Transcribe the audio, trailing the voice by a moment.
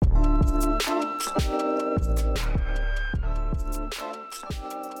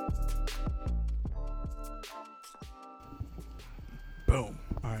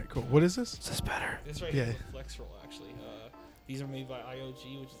What is this? Is this better? This right here is Flex Roll, actually. These are made by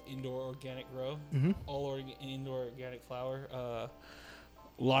IOG, which is Indoor Organic Grow. Mm-hmm. All indoor organic flour. A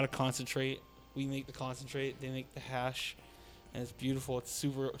lot of concentrate. We make the concentrate. They make the hash, and it's beautiful. It's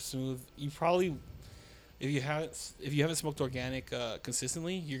super smooth. You probably, if you haven't smoked organic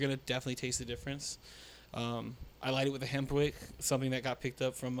consistently, you're gonna definitely taste the difference. I light it with a hemp wick, something that got picked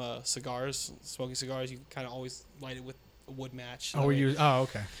up from cigars. Smoking cigars, you kind of always light it with a wood match.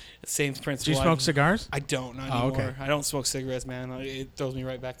 Okay. Same principle. Do you smoke cigars? I don't, not anymore. Okay. I don't smoke cigarettes, man. It throws me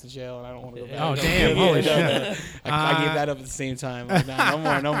right back to jail, and I don't want to go back. Oh, damn. Holy shit. I gave that up at the same time. Like, nah, no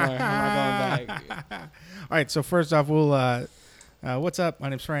more. I'm not going back. All right, so first off, we'll what's up? My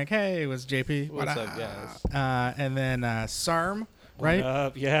name's Frank. Hey, it was JP. What's up, guys? And then Sarm, right? What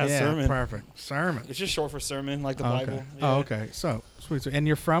up? Yeah, sermon. Perfect. Sermon. It's just short for sermon, like the Okay. Bible. Oh, Yeah. okay. So, sweet. And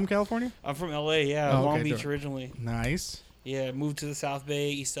you're from California? I'm from LA, yeah. Oh, okay, Long Beach dope. originally. Nice. Yeah, moved to the South Bay,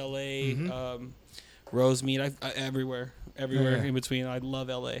 East LA, Mm-hmm. Rosemead, everywhere Yeah. in between. I love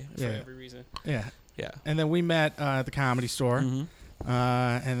LA for Yeah. every reason. Yeah. Yeah. And then we met at the Comedy Store. Mm-hmm.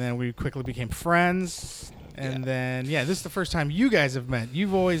 And then we quickly became friends. And then this is the first time you guys have met.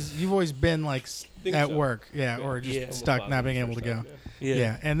 You've always been like Think at so. work, or just Yeah. stuck not being able to go. Yeah.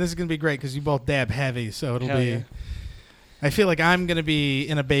 Yeah, and this is gonna be great because you both dab heavy, so it'll Hell be. yeah. I feel like I'm gonna be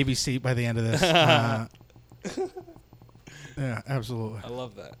in a baby seat by the end of this. Yeah, absolutely. I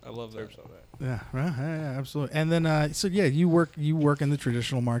love that. Yeah, right, yeah, absolutely. And then, you work in the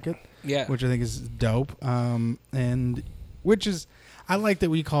traditional market, Yeah. which I think is dope. And which is, I like that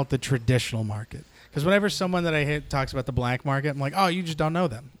we call it the traditional market. Because whenever someone that I hit talks about the black market, I'm like, oh, you just don't know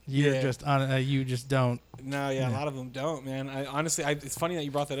them. You're Yeah. just you just don't. No, Yeah. yeah, a lot of them don't, man. I honestly, it's funny that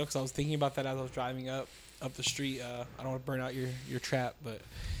you brought that up because I was thinking about that as I was driving up the street. I don't want to burn out your trap, but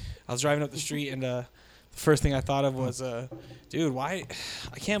I was driving up the street and the first thing I thought of was, dude, why?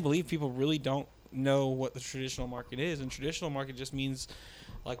 I can't believe people really don't know what the traditional market is. And traditional market just means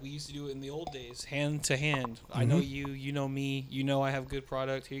like we used to do it in the old days, hand to hand. I know you, you know me, you know I have good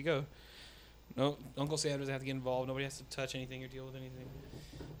product. Here you go. No, Uncle Sam doesn't have to get involved. Nobody has to touch anything or deal with anything.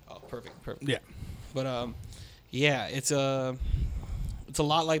 Oh, perfect. Yeah. But yeah, it's a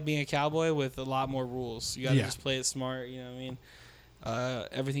lot like being a cowboy with a lot more rules. You gotta just play it smart. You know what I mean?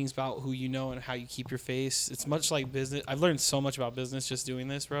 Everything's about who you know and how you keep your face. It's much like business. I've learned so much about business just doing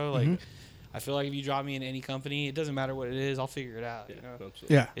this, bro. Like, I feel like if you drop me in any company, it doesn't matter what it is, I'll figure it out. You know?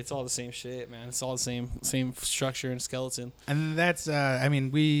 Absolutely. Yeah. It's all the same shit, man. It's all the same structure and skeleton. And that's, I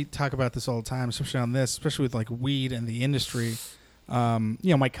mean, we talk about this all the time, especially on this, especially with like weed and the industry.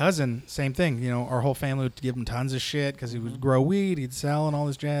 My cousin, same thing. Our whole family would give him tons of shit because he would grow weed, he'd sell and all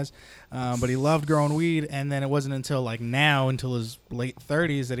this jazz. But he loved growing weed. And then it wasn't until until his late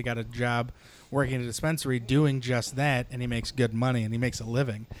 30s that he got a job working at a dispensary doing just that. And he makes good money and he makes a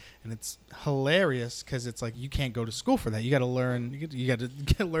living. And it's hilarious because it's like you can't go to school for that. You got to learn. You got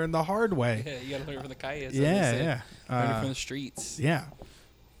to learn the hard way. Yeah, you gotta learn from the kayas. Yeah. Learn it from the streets. Yeah.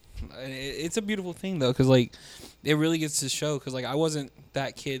 It's a beautiful thing though, because like it really gets to show. Because like I wasn't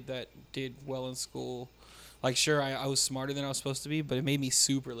that kid that did well in school. Like sure, I was smarter than I was supposed to be, but it made me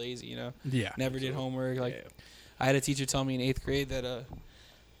super lazy. Yeah. Never did homework. Like I had a teacher tell me in 8th grade that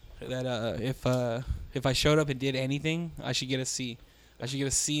if I showed up and did anything, I should get a C. I should get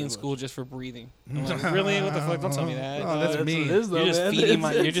a C in school just for breathing. I'm like, really? What the fuck? Don't tell me that. Oh, that's mean.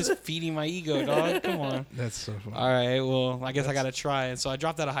 You're just feeding my ego, dog. Come on. That's so funny. All right. Well, I guess I got to try. And so I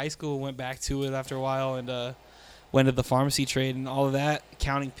dropped out of high school, went back to it after a while, and went to the pharmacy trade and all of that,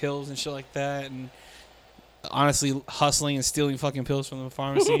 counting pills and shit like that, and honestly hustling and stealing fucking pills from the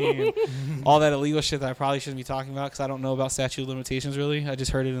pharmacy and all that illegal shit that I probably shouldn't be talking about because I don't know about statute of limitations really. I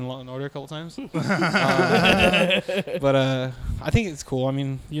just heard it in Law and Order a couple times. But I think it's cool. I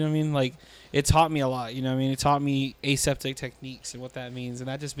mean, you know what I mean? Like, it taught me a lot. You know what I mean? It taught me aseptic techniques and what that means. And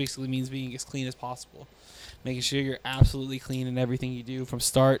that just basically means being as clean as possible. Making sure you're absolutely clean in everything you do, from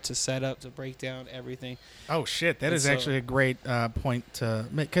start to setup to breakdown, everything. Oh shit, that And is so- actually a great point to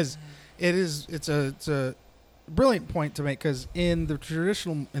make because it's a brilliant point to make because in the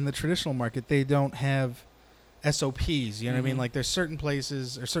traditional market they don't have SOPs. You know what I mean? Like there's certain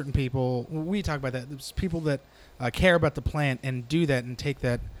places or certain people. We talk about that. There's people that care about the plant and do that and take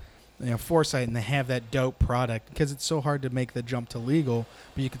that foresight and they have that dope product because it's so hard to make the jump to legal,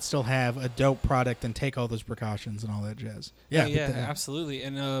 but you could still have a dope product and take all those precautions and all that jazz. Yeah, absolutely.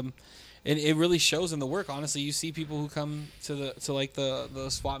 And it really shows in the work. Honestly, you see people who come to the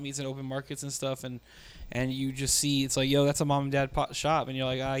swap meets and open markets and stuff, and you just see it's like, yo, that's a mom and dad shop, and you're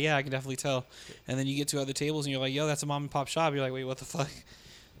like, yeah, I can definitely tell. And then you get to other tables and you're like, yo, that's a mom and pop shop. You're like, wait, what the fuck?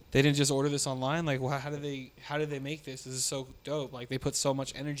 they didn't just order this online. Like, how did they make this? This is so dope. Like, they put so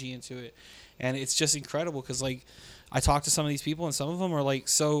much energy into it, and it's just incredible. Because like, I talk to some of these people, and some of them are like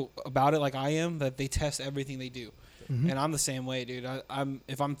so about it, like I am, that they test everything they do. And I'm the same way, dude.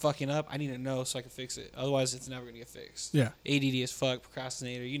 If I'm fucking up, I need to know so I can fix it. Otherwise, it's never gonna get fixed. Yeah. ADD as fuck,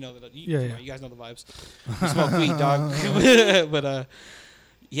 procrastinator. You know that. Yeah. You guys know the vibes. You smoke weed, dog. But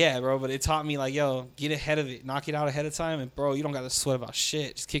yeah, bro. But it taught me like, yo, get ahead of it, knock it out ahead of time, and bro, you don't got to sweat about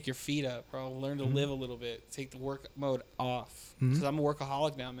shit. Just kick your feet up, bro. Learn to live a little bit. Take the work mode off. Because I'm a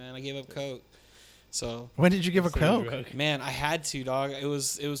workaholic now, man. I gave up coke. So when did you give a coke? man, I had to, dog. It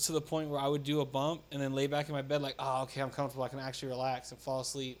was to the point where I would do a bump and then lay back in my bed like, oh, okay, I'm comfortable. I can actually relax and fall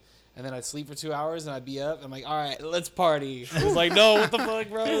asleep. And then I'd sleep for 2 hours and I'd be up. I'm like, all right, let's party. I was like, no, what the fuck,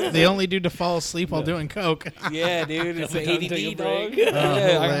 bro? They only do to fall asleep while doing coke. Yeah, dude, it's the ADD, dog.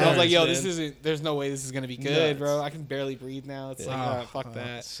 I was like, yo, this isn't. There's no way this is gonna be good, bro. I can barely breathe now. It's like, oh, fuck that.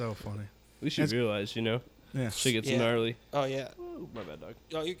 That's so funny. We should realize, you know. Yeah. Shit gets gnarly. Oh yeah. Oh, my bad, dog.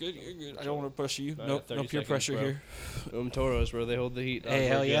 Oh, you're good. You're good. I don't want to pressure you. All Nope. right, No peer 30 pressure seconds, here. Toros, where they hold the heat. Hey,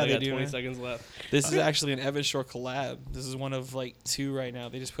 hell yeah, I they got do, 20 man. seconds left. This is actually an Evan Shore collab. This is one of like 2 right now.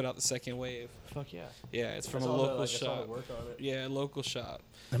 They just put out the second wave. Fuck yeah. Yeah, it's from a local shop. Work on it. Yeah, local shop.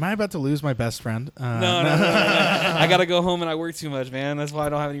 Am I about to lose my best friend? No. I gotta go home and I work too much, man. That's why I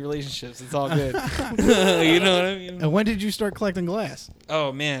don't have any relationships. It's all good. You know what I mean? And when did you start collecting glass?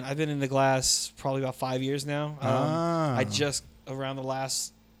 Oh man, I've been into glass probably about 5 years now. I just around the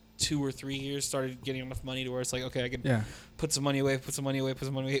last 2 or 3 years started getting enough money to where it's like, okay, I can put some money away.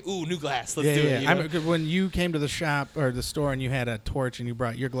 Ooh, new glass. Let's do it. You know? When you came to the shop or the store and you had a torch and you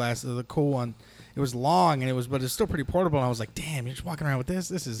brought your glass, the cool one, it was long and but it's still pretty portable. And I was like, damn, you're just walking around with this.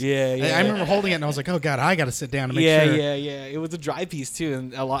 This is I remember holding it and I was like, oh god, I got to sit down to make sure. Yeah. It was a dry piece too,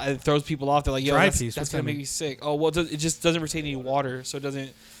 and it throws people off. They're like, yo, that's gonna make me sick. Oh well, it just doesn't retain any water, so it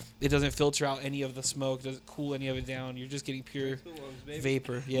doesn't filter out any of the smoke, doesn't cool any of it down. You're just getting pure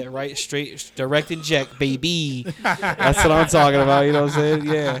vapor. Yeah, right, straight, direct inject, baby. That's what I'm talking about. You know what I'm saying?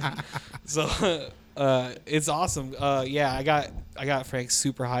 Yeah. So it's awesome. Yeah, I got Frank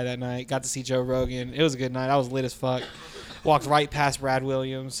super high that night. Got to see Joe Rogan. It was a good night. I was lit as fuck. Walked right past Brad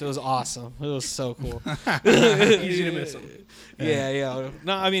Williams. It was awesome. It was so cool. Easy to miss him. Yeah.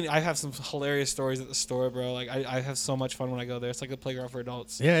 No, I mean, I have some hilarious stories at the store, bro. Like, I have so much fun when I go there. It's like a playground for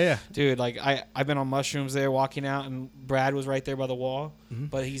adults. Yeah. Dude, like, I've been on mushrooms there walking out, and Brad was right there by the wall,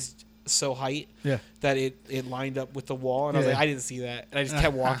 but he's so height that it lined up with the wall, and I was like, I didn't see that, and I just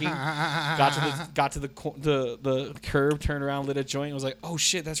kept walking. got to the curb, turned around, lit a joint, and was like, oh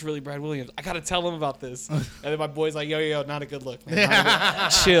shit, that's really Brad Williams. I gotta tell him about this. And then my boy's like, yo, not a good look,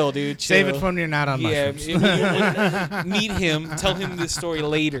 man. Chill, dude. Chill. Save it for when you're not on mushrooms. Meet him. Tell him this story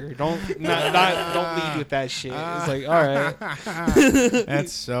later. Don't lead with that shit. It's like, all right.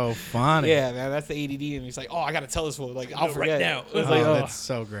 That's so funny. Yeah, man. That's the ADD, and he's like, oh, I gotta tell this one. Like, I'll forget right now. It's like, that's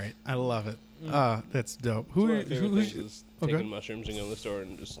so great. I love it. That's dope. Who's taking mushrooms and going to the store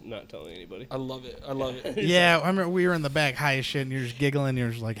and just not telling anybody? I love it. Yeah, I remember we were in the back high as shit, and you're just giggling.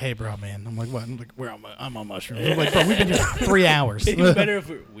 You're just like, "Hey, bro, man." I'm like, "What?" I'm like, I'm on mushrooms." I'm like, "Bro, we've been here for 3 hours." It'd be better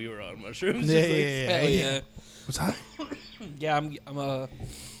if we were on mushrooms. Yeah. What's that? Yeah, I'm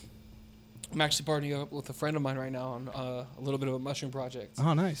actually partnering up with a friend of mine right now on a little bit of a mushroom project.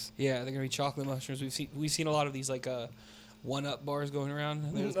 Oh, nice. Yeah, they're gonna be chocolate mushrooms. We've seen a lot of these like 1-Up bars going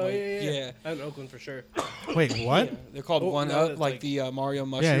around. There's yeah. Out in Oakland for sure. Wait, what? Yeah, they're called 1-Up, like the Mario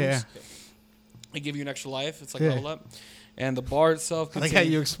mushrooms. Yeah. They give you an extra life. It's like level up. And the bar itself. I like how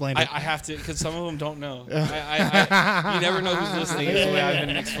you explained it. I have to, because some of them don't know. You never know who's listening. It's the way I've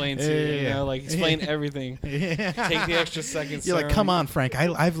been explained to. You know, like explain everything. Take the extra seconds. You're like, come on, Frank.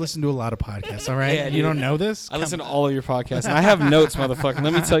 I've listened to a lot of podcasts. All right, you don't know this. I listen to all of your podcasts, and I have notes, motherfucker.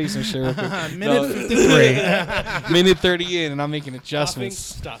 Let me tell you some shit. Real quick. Minute 53. Minute 30 in, and I'm making adjustments.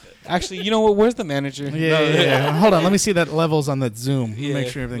 Stop it. Actually, you know what? Where's the manager? Yeah. Hold on. Let me see that levels on that Zoom. Yeah. Make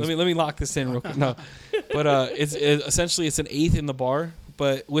sure everything's. Let me lock this in real quick. No, but it's essentially it's an eighth in the bar,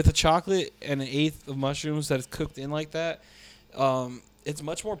 but with a chocolate and an eighth of mushrooms that is cooked in like that, it's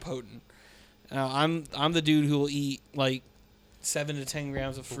much more potent. Now I'm the dude who will eat like 7 to 10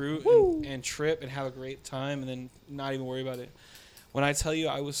 grams of fruit and trip and have a great time and then not even worry about it. When I tell you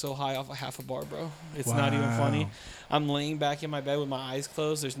I was so high off a half a bar, bro, it's not even funny. I'm laying back in my bed with my eyes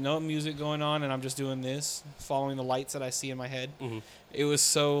closed. There's no music going on, and I'm just doing this, following the lights that I see in my head. Mm-hmm. It was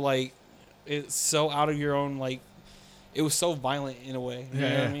so, like, it's so out of your own, like, it was so violent in a way. You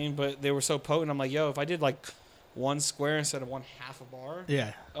know what I mean? But they were so potent. I'm like, yo, if I did, like, 1 square instead of 1/2 a bar.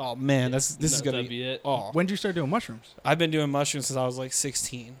 Yeah. Oh, man, this is going to be it. Oh. When did you start doing mushrooms? I've been doing mushrooms since I was, like,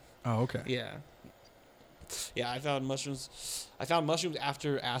 16. Oh, okay. Yeah. Yeah, I found mushrooms. I found mushrooms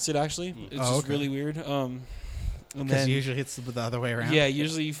after acid. Actually, it's just okay. really weird. And Because then usually it's the other way around. yeah,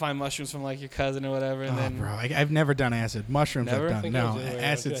 usually you find mushrooms from like your cousin or whatever, and Oh, then bro, I've never done acid. Mushrooms Never? I've I done. think it No, was the other way around, too.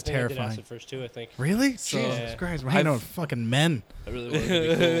 acid's I think I did terrifying. acid first too. I think Really? So- Jesus Yeah. Christ, man, I know fucking men. I really wanted to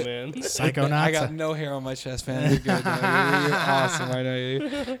be cool, man. Psychonauts. I got no hair on my chest, man. You're good. Man. You're awesome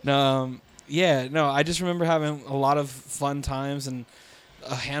right now. No, yeah, no. I just remember having a lot of fun times and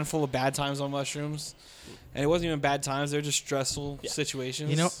a handful of bad times on mushrooms. And it wasn't even bad times; they're just stressful situations.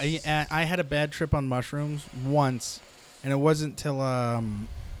 You know, I had a bad trip on mushrooms once, and it wasn't till a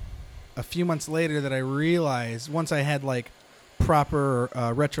few months later that I realized, once I had like proper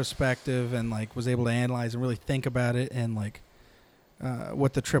retrospective and like was able to analyze and really think about it and like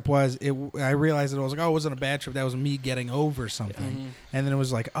what the trip was, I realized that I was like, oh, it wasn't a bad trip. That was me getting over something. Mhm. And then it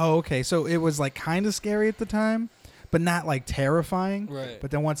was like, oh, okay. So it was like kind of scary at the time, but not like terrifying. Right. But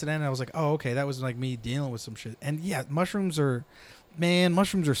then once it ended, I was like, oh, okay, that was like me dealing with some shit. And yeah, mushrooms are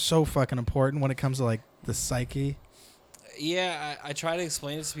so fucking important when it comes to like the psyche. Yeah, I try to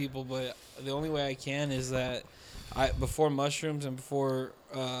explain it to people, but the only way I can is that before mushrooms and before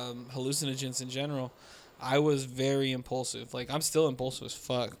hallucinogens in general, I was very impulsive. Like, I'm still impulsive as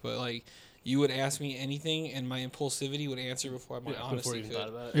fuck, but like, you would ask me anything, and my impulsivity would answer before my Before honesty you even could. thought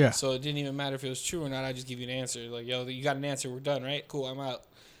about it. Yeah. So it didn't even matter if it was true or not. I just give you an answer. Like, yo, you got an answer. We're done, right? Cool. I'm out.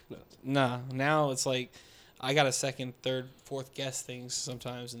 No. Nah. Now it's like I got a second, third, fourth guess things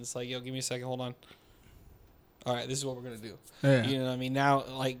sometimes, and it's like, yo, give me a second. Hold on. All right, this is what we're gonna do. Yeah. You know what I mean? Now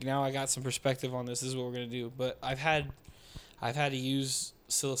I got some perspective on this. This is what we're gonna do. But I've had to use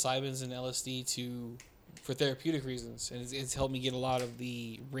psilocybins and LSD for therapeutic reasons, and it's helped me get a lot of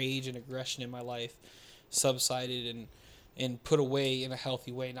the rage and aggression in my life subsided and put away in a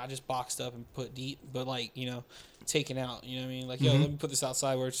healthy way, not just boxed up and put deep, but like, you know, taken out. You know what I mean? Like, yo, let me put this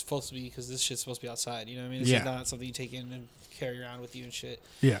outside where it's supposed to be, because this shit's supposed to be outside. You know what I mean? This Yeah. is not something you take in and carry around with you and shit.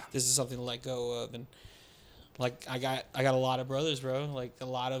 Yeah. This is something to let go of. And like, I got a lot of brothers, bro. Like, a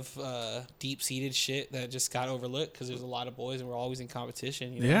lot of deep-seated shit that just got overlooked because there's a lot of boys and we're always in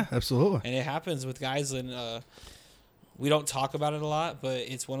competition. You know? Yeah, absolutely. And it happens with guys, and we don't talk about it a lot, but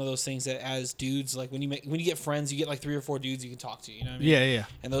it's one of those things that as dudes, like when you get friends, you get like 3 or 4 dudes you can talk to. You know what I mean? Yeah, yeah.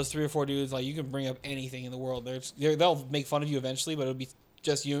 And those 3 or 4 dudes, like, you can bring up anything in the world. They'll make fun of you eventually, but it'll be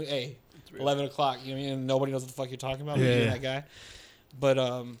just you. Hey, 11 o'clock. You know what I mean? And nobody knows what the fuck you're talking about. Yeah, You and yeah. that guy.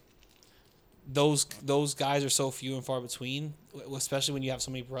 But those guys are so few and far between, especially when you have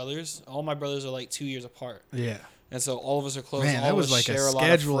so many brothers. All my brothers are like 2 years apart, Yeah. and so all of us are close. Man, all that of was us like a share lot of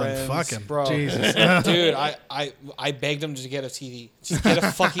schedule and friends. fucking Bro. Jesus. Dude, I begged him to get a TV. Just get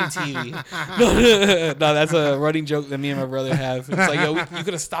a fucking TV. No, that's a running joke that me and my brother have. It's like, yo, you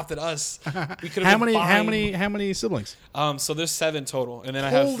could have stopped at us. We could have. How many siblings? So there's 7 total, and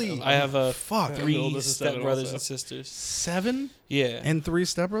then Holy I have fuck. I'm the 3 oldest of 7 stepbrothers also. and sisters. 7 Yeah, and 3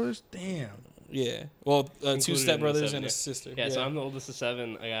 stepbrothers? Damn. yeah. Well, 2 Included in the stepbrothers 7, and yeah. a sister. Yeah, so I'm the oldest of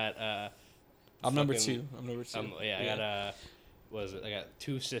 7. I got I'm number fucking- 2. I'm number 2. I got what is it? I got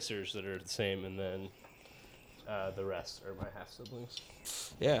 2 sisters that are the same, and then the rest are my half siblings.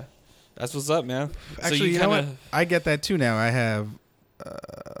 Yeah, that's what's up, man. Actually, so you know what? I get that too now. I have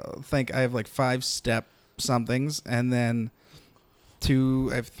I have like 5 step somethings, and then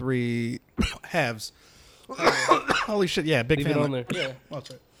I have 3 halves. Holy shit, yeah, big Leave it family. on there. Yeah, Oh,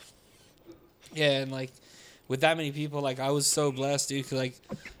 that's right. yeah, and like with that many people, like I was so blessed, dude. 'Cause like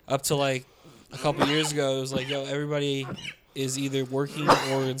up to like a couple years ago, it was like, yo, everybody is either working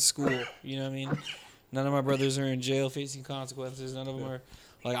or in school. You know what I mean? None of my brothers are in jail facing consequences. None of them are,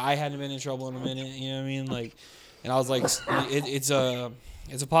 like, I hadn't been in trouble in a minute. You know what I mean? Like, and I was like, it's a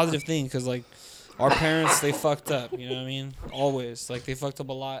positive thing, because like our parents, they fucked up. You know what I mean? Always, like, they fucked up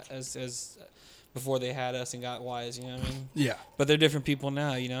a lot as before they had us and got wise. You know what I mean? Yeah. But they're different people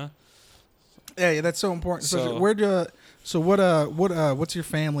now. You know? Yeah, that's so important. So- What's your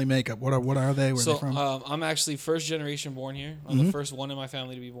family makeup? What are they? Where So they from? I'm actually first generation born here. I'm the first one in my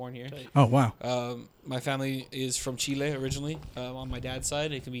family to be born here. Oh wow. My family is from Chile originally. On my dad's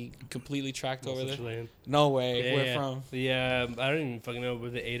side, it can be completely tracked over there. Chilean. No way. Yeah, Where yeah. from? I don't even fucking know. We're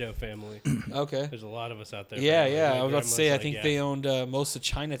the Ado family. Okay. There's a lot of us out there. Yeah, but, yeah. my I was about to grandma's say, I like, think yeah. they owned most of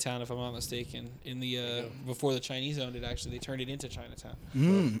Chinatown, if I'm not mistaken. In the before the Chinese owned it, actually, they turned it into Chinatown.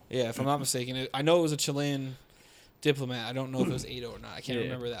 Mm. Yeah, if I'm not mistaken. I know it was a Chilean diplomat. I don't know if it was Ado or not. I can't Yeah.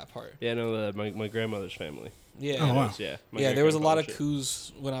 remember that part. Yeah, no, my grandmother's family. Yeah. Oh, wow. Yeah. Yeah, there was a lot of great-grandfather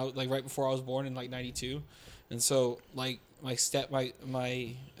coups when I like right before I was born in like '92, and so like my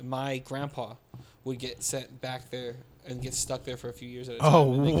grandpa would get sent back there and get stuck there for a few years at a time.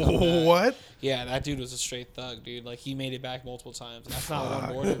 Oh and then come back. what? Yeah, that dude was a straight thug, dude. Like, he made it back multiple times. That's not what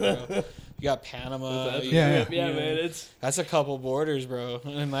I'm born in, bro. You got Panama. Yeah. Man. It's That's a couple borders, bro.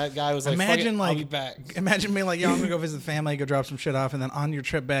 And that guy was like, Imagine, "Fuck it, I'll like- be back." Imagine being like, yo, I'm going to go visit the family, go drop some shit off, and then on your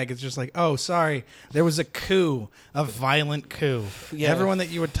trip back, it's just like, oh, sorry, there was a coup, a violent coup. Yeah. Everyone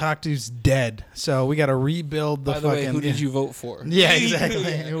that you would talk to is dead. So we got to rebuild the By the fucking... way, who did you vote for? Yeah,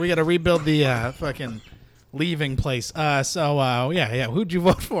 exactly. We got to rebuild the fucking leaving place. Yeah. Who'd you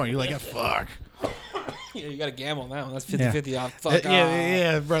vote for? You're like, fuck. Yeah, you got to gamble now. That's 50-50 off. Fuck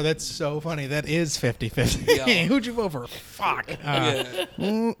Yeah, bro, that's so funny. That is 50-50. Yeah. Who'd you vote for? Fuck. Yeah.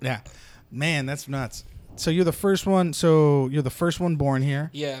 Yeah. Man, that's nuts. So you're the first one. So you're the first one born here.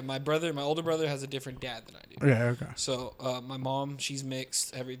 Yeah, my older brother has a different dad than I do. Yeah. Okay. So my mom, she's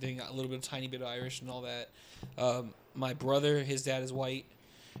mixed, everything, a little bit, tiny bit of Irish and all that. My brother, his dad is white,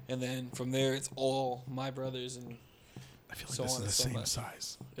 and then from there it's all my brothers and I feel like so this on is the and so same much.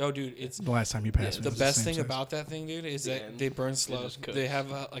 size. Oh, dude, it's The last time you passed me, the it was best same thing size. about that thing, dude, is that Yeah, they burn they slow. just cook. They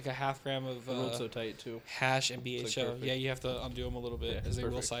have like a half gram of everyone's so tight too. hash and It's, BHO. like, perfect. Yeah, you have to undo them a little bit Yeah, as they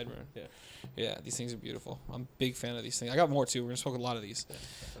will perfect. side burn. Yeah. Yeah, these things are beautiful. I'm a big fan of these things. I got more too. We're gonna smoke a lot of these.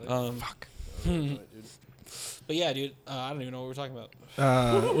 Fuck. But yeah, dude, I don't even know what we're talking about.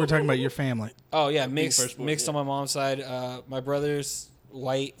 We're talking about your family. Oh yeah, Being mixed firstborn, mixed yeah. on my mom's side. My brother's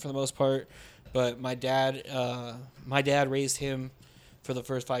white for the most part, but my dad raised him for the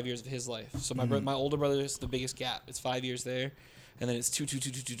first 5 years of his life. So my older brother is the biggest gap. It's 5 years there, and then it's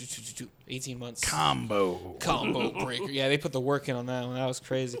 18 months. Combo. Combo breaker. Yeah, they put the work in on that one. That was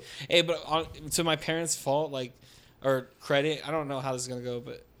crazy. Hey, but to my parents' fault, or credit, I don't know how this is gonna go,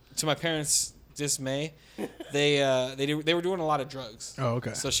 but to my parents' dismay, they were doing a lot of drugs. Oh,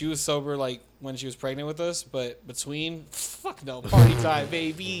 okay. So she was sober when she was pregnant with us, but between fuck no party time,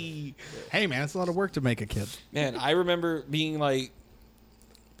 baby. Hey, man, it's a lot of work to make a kid. Man, I remember being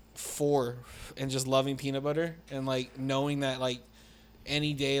 4 and just loving peanut butter and knowing that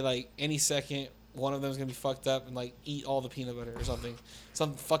any day, any second, one of them's gonna be fucked up and eat all the peanut butter or something,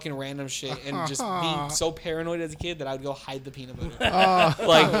 some fucking random shit, and just being so paranoid as a kid that I would go hide the peanut butter.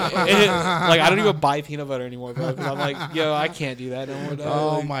 I don't even buy peanut butter anymore, bro. Because I'm like, yo, I can't do that no more. Dog.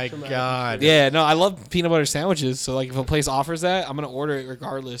 Oh my god. Yeah, no, I love peanut butter sandwiches. So if a place offers that, I'm gonna order it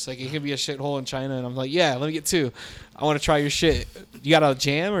regardless. It could be a shithole in China, and I'm like, yeah, let me get 2. I want to try your shit. You got a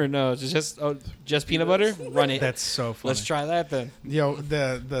jam or no? Just peanut butter? Run it. That's so funny. Let's try that then. Yo,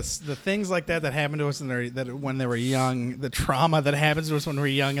 the things like that happen to us when they were young, the trauma that happens to us when we're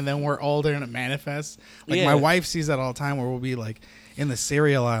young, and then we're older and it manifests. Yeah. My wife sees that all the time, where we'll be in the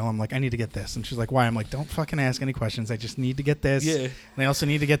cereal aisle. I'm like, I need to get this, and she's like, why? I'm like, don't fucking ask any questions. I just need to get this. Yeah. And I also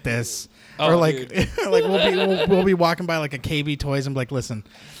need to get this. Oh, or dude. we'll be walking by a KB Toys and be like, listen,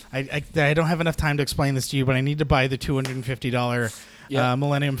 I don't have enough time to explain this to you, but I need to buy the $250 Yep.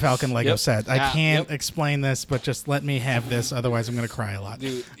 Millennium Falcon Lego Yep. set. I can't Yep. explain this, but just let me have this. Otherwise, I'm gonna cry a lot.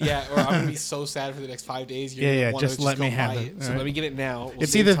 Dude, yeah, or I'm going to be so sad for the next 5 days. You're Yeah, gonna yeah, wanna just let me go have buy it. So All right. let me get it now. We'll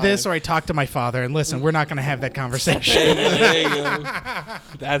It's save either this time. or I talk to my father. And listen, we're not gonna have that conversation. There you go.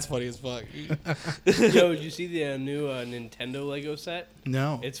 That's funny as fuck. Yo, did you see the new Nintendo Lego set?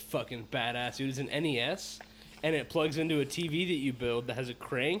 No. It's fucking badass, dude. It's an NES, and it plugs into a TV that you build that has a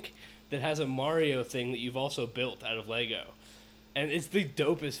crank that has a Mario thing that you've also built out of Lego. And it's the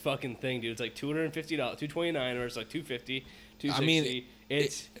dopest fucking thing, dude. It's $250, $229, or it's $250, $260. I mean,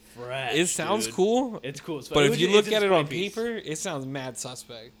 it's fresh. It sounds dude. cool. It's cool. As fuck. But It if you was- look it's a at it on display piece. paper, it sounds mad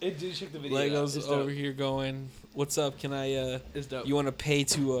suspect. It did check the video. Legos It's over dope. here going, what's up? Can I, It's dope. you want to pay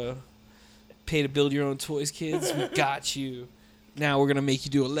to build your own toys, kids? We got you. Now we're going to make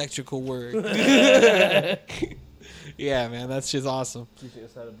you do electrical work. Yeah, man, that's just awesome. Teaching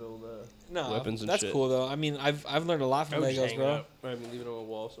us how to build No, weapons and that's shit. cool, though. I mean, I've learned a lot I from would just Legos, hang bro. it up, or I mean, leave it on a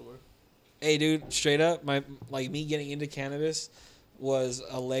wall somewhere. Hey, dude, straight up, me getting into cannabis was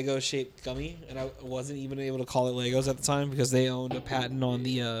a Lego shaped gummy, and I wasn't even able to call it Legos at the time because they owned a patent on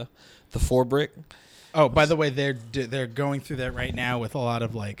the 4-brick. Oh, by the way, they're going through that right now with a lot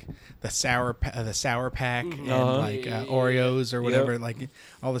of the sour pack and Uh-huh. Oreos or whatever, all the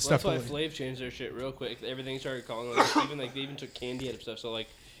Well, stuff. that's why Flav changed their shit real quick. Everything started calling they even took candy out of stuff. So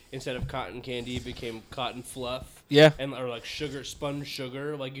instead of cotton candy, it became cotton fluff. Yeah. And or sugar, spun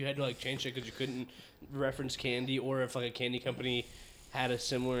sugar. You had to change it because you couldn't reference candy, or if a candy company had a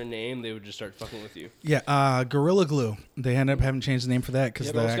similar name, they would just start fucking with you. Yeah, Gorilla Glue. They ended up having to change the name for that because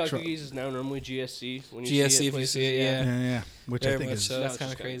Yeah, the Girl Scout actual cookies is now normally GSC. When GSC see it if you see it, places, yeah. which Very I think much is so. Now That's it's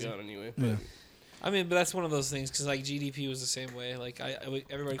kinda just crazy. gone anyway. Yeah. I mean, but that's one of those things because GDP was the same way.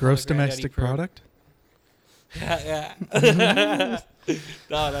 Everybody gross called it Granddaddy domestic Perk. product. Yeah.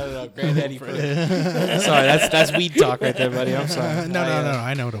 No. Granddaddy Perk. Sorry, that's weed talk right there, buddy. I'm sorry. No.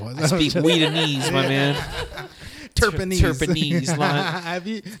 I know what it was. I speak Weedinese, my man. Turpanese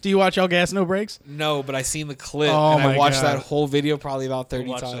line. Do you watch All Gas No Brakes? No, but I seen the clip Oh and I my watched God. that whole video probably about 30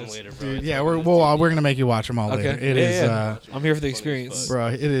 We'll watch them times. later, bro. Dude, It's yeah, on we're YouTube. we're gonna make you watch them all later. Okay. It Yeah, is, yeah. I'm here for the experience. bro.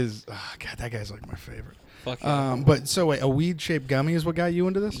 It is. Oh, God, that guy's like my favorite. Fuck yeah. But so wait, a weed shaped gummy is what got you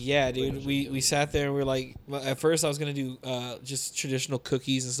into this? Yeah, dude. We sat there and we were like, well, at first I was gonna do just traditional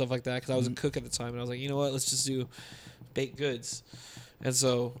cookies and stuff like that because I was a cook at the time, and I was like, you know what, let's just do baked goods. And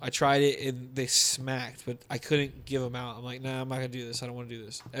so I tried it and they smacked, but I couldn't give them out. I'm like, nah, I'm not gonna do this. I don't want to do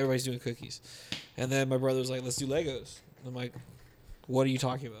this. Everybody's doing cookies. And then my brother was like, let's do Legos. I'm like, what are you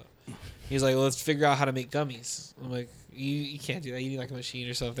talking about? He's like, well, let's figure out how to make gummies. I'm like, you can't do that. You need like a machine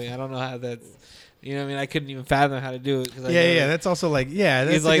or something. I don't know how that. You know what I mean? I couldn't even fathom how to do it. Yeah. That's also like, yeah.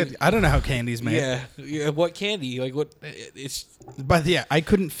 That's He's like, like- I don't know how candy's made. Yeah. What candy? Like what? It's But yeah, I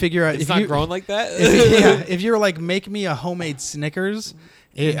couldn't figure out. it's if not you, grown like that. if you were like, make me a homemade Snickers,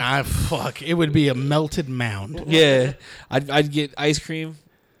 it would be a melted mound. Yeah, I'd get ice cream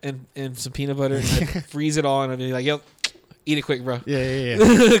and some peanut butter and I'd freeze it all and I'd be like, "Yep, eat it quick, bro," Yeah.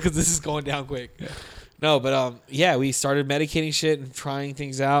 because this is going down quick. No, but yeah, we started medicating shit and trying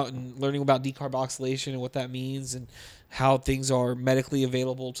things out and learning about decarboxylation and what that means and how things are medically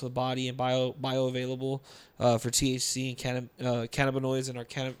available to the body and bioavailable for THC and cannabinoids and our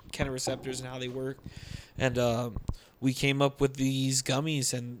cannareceptors and how they work. And we came up with these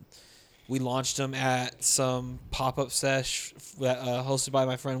gummies and we launched them at some pop-up sesh hosted by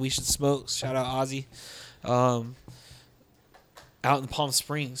my friend We Should Smoke. Shout out Ozzy. Out in Palm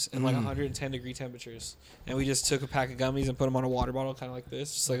Springs in like 110 degree temperatures. And we just took a pack of gummies and put them on a water bottle kind of like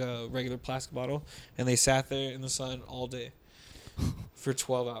this, just like a regular plastic bottle. And they sat there in the sun all day for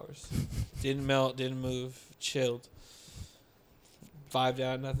 12 hours. Didn't melt, didn't move, chilled. Vibed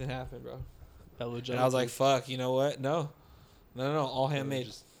out, nothing happened, bro. And I was like, fuck, you know what? No. All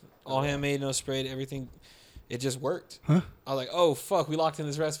handmade. All handmade, no sprayed, everything. It just worked. Huh? I was like, oh, fuck, we locked in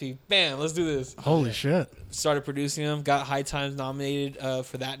this recipe. Bam, let's do this. Holy shit. Started producing them. Got High Times nominated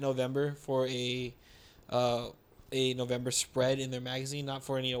for that November for a November spread in their magazine, not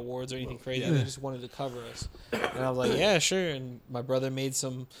for any awards or anything crazy. They just wanted to cover us, and I was like, yeah, sure. And my brother made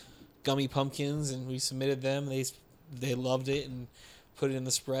some gummy pumpkins, and we submitted them. They loved it and put it in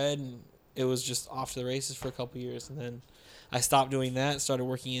the spread, and it was just off to the races for a couple years. And then I stopped doing that, started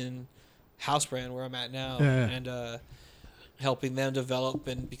working in House Brand where I'm at now, and helping them develop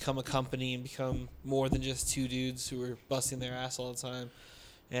and become a company and become more than just two dudes who were busting their ass all the time.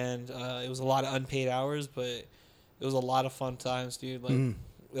 And it was a lot of unpaid hours, but it was a lot of fun times, dude.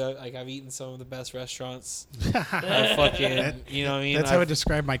 Like I've eaten some of the best restaurants. I fucking, you know what I mean? That's how I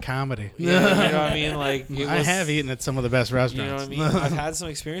describe my comedy. Yeah, you know what I mean? Like I have eaten at some of the best restaurants. You know what I mean? I've had some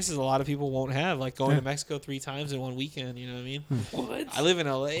experiences a lot of people won't have, like going to Mexico 3 times in one weekend. You know what I mean? What? I live in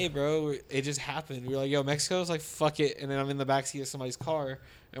LA, bro. It just happened. We were like, yo, Mexico's like, fuck it. And then I'm in the backseat of somebody's car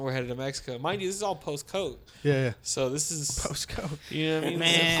and we're headed to Mexico. Mind you, this is all post Coke. Yeah. So this is Postcode. You know what I mean?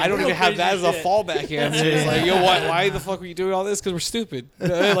 Man. I don't even have that as a Shit. fallback answer. It's like, yo, why the fuck were you doing all this? Because we're stupid.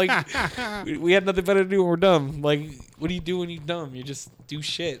 Like, we had nothing better to do when we're dumb. Like, what do you do when you're dumb? You just do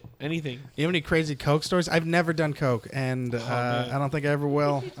shit. Anything. You have any crazy Coke stories? I've never done Coke, and man. I don't think I ever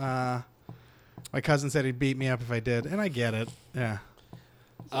will. My cousin said he'd beat me up if I did, and I get it. Yeah.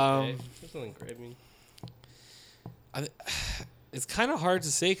 Okay. There's nothing great. I mean, It's kind of hard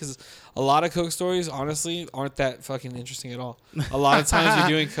to say because a lot of Coke stories, honestly, aren't that fucking interesting at all. A lot of times you're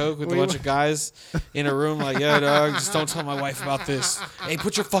doing Coke with a bunch of guys in a room like, yo, dog, just don't tell my wife about this. Hey,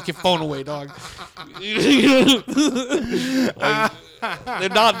 put your fucking phone away, dog. Like, they're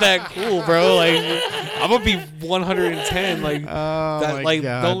not that cool, bro. Like, I'm going to be 110. Like,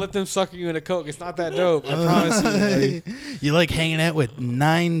 don't let them sucker you into Coke. It's not that dope. I promise you. Like, You like hanging out with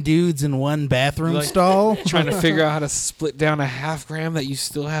 9 dudes in one bathroom Like- stall? trying to figure out how to split down a half gram that you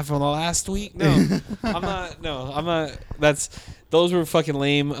still have from the last week. No, I'm not. No, I'm not. Those were fucking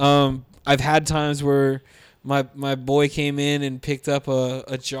lame. I've had times where my boy came in and picked up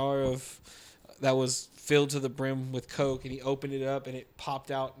a jar that was filled to the brim with Coke, and he opened it up and it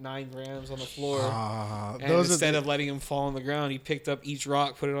popped out 9 grams on the floor. And instead of letting him fall on the ground, he picked up each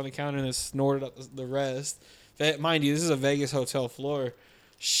rock, put it on the counter, and then snorted up the rest. Mind you, this is a Vegas hotel floor.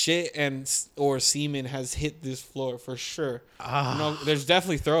 Shit or semen has hit this floor for sure. No, there's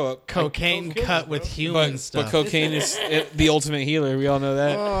definitely throw up. Cocaine cut with human But stuff. cocaine is the ultimate healer. We all know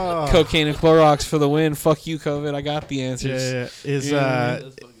that. Oh. Cocaine and Clorox for the win. Fuck you, COVID. I got the answers. Yeah.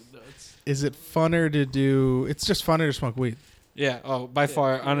 that's fucking nuts. Is it funner to do? It's just funner to smoke weed. Yeah. Oh, by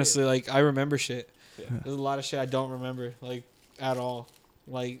far. Honestly, like I remember shit. Yeah. There's a lot of shit I don't remember, like at all.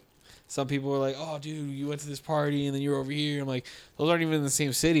 Like some people were like, "Oh, dude, you went to this party and then you're over here." I'm like, "Those aren't even in the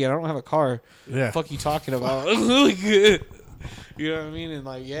same city. I don't have a car. Yeah. What the fuck you talking about?" Really good. You know what I mean? And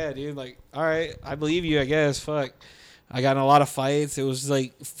like, yeah, dude, like, all right, I believe you, I guess. Fuck. I got in a lot of fights. It was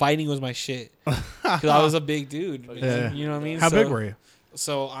like fighting was my shit because I was a big dude. Man. Yeah. You know what I mean? How big were you?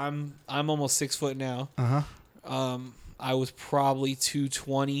 So I'm almost 6 foot now. I was probably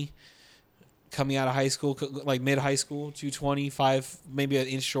 220 coming out of high school, like mid high school, 225, maybe an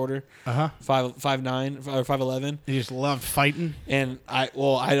inch shorter. 5'9" or 5'11". You just loved fighting. And I'd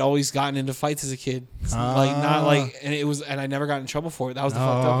always gotten into fights as a kid, and I never got in trouble for it. That was the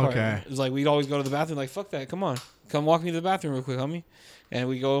fucked up part. Okay. It was like we'd always go to the bathroom, like, fuck that, come walk me to the bathroom real quick, homie, and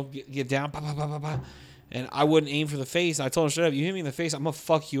we go get down, and I wouldn't aim for the face. I told him straight up, you hit me in the face, I'm gonna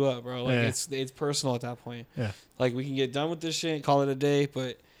fuck you up, bro. Like it's personal at that point. Yeah. Like we can get done with this shit and call it a day,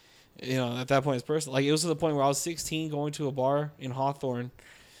 but you know at that point it's personal. Like it was to the point where I was 16 going to a bar in Hawthorne.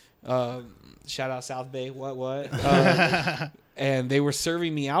 Shout out South Bay. What? And they were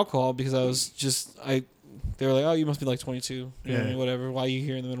serving me alcohol because I was they were like, "Oh, you must be like 22." You know what I mean? Whatever. Why are you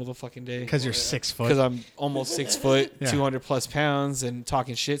here in the middle of the fucking day? Because you're 6 foot. Because I'm almost 6 foot, Yeah. 200 plus pounds, and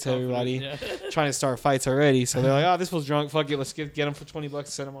talking shit to everybody, trying to start fights already. So they're like, "Oh, this was drunk. Fuck it, let's get him for $20 and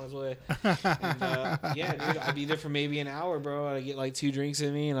send him on his way." And, yeah, dude, I'd be there for maybe an hour, bro. I'd get like 2 drinks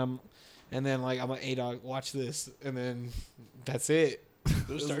in me, and then like I'm like, "Hey, dog, watch this," and then that's it.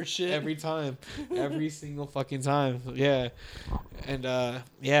 Go start shit every time, every single fucking time. Yeah, and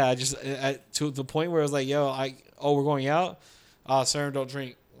I just to the point where I was like, "Yo, we're going out. Sir, don't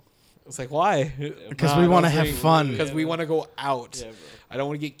drink." It's like, why? Because we want to have fun. Because we want to go out. Yeah, bro. I don't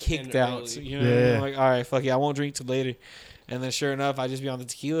want to get kicked And out. early. So, you know what I mean? Yeah. I'm like, all right, fuck it, I won't drink till later. And then sure enough, I just be on the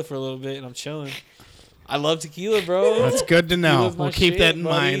tequila for a little bit, and I'm chilling. I love tequila, bro. That's good to know. Tequila's my We'll keep that shit, in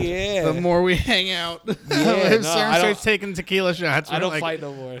buddy. mind. Yeah. The more we hang out. If no, Sarah I don't- starts taking tequila shots, I we're don't like, fight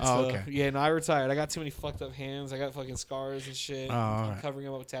no more. Oh, So, okay. yeah, no, I retired. I got too many fucked up hands. I got fucking scars and shit. Oh, all I'm right. covering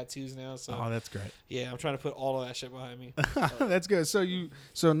them up with tattoos now. So Oh, that's great. yeah, I'm trying to put all of that shit behind me. That's good.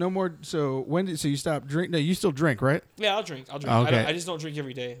 So no more. So you stop drink? No, you still drink, right? Yeah, I'll drink. Oh, okay. I just don't drink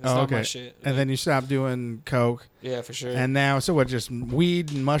every day. That's Oh, not okay. my shit. And then you stopped doing coke, Yeah, for sure. and now so what? Just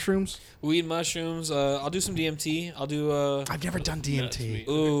weed and mushrooms? Weed, mushrooms. I'll do some DMT. I'll do. I've never done DMT.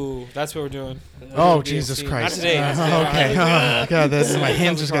 Ooh, that's what we're doing. Oh DMT. Jesus Not Christ! today. Not today. Okay. Oh God, this my It hands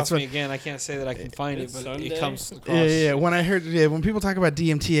comes just got across me sweaty. again. I can't say that I can find it, It's but Sunday. it comes across. Yeah. When I heard, when people talk about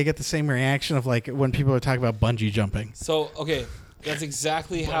DMT, I get the same reaction of like when people are talking about bungee jumping. So okay, that's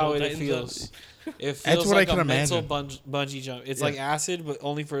exactly Well, how it tightens feels. It feels That's what I like can a mental imagine. bungee jump. It's Yeah. like acid, but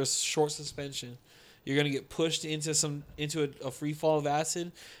only for a short suspension. You're gonna get pushed into a free fall of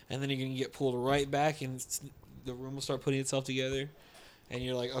acid, and then you're gonna get pulled right back, and the room will start putting itself together. And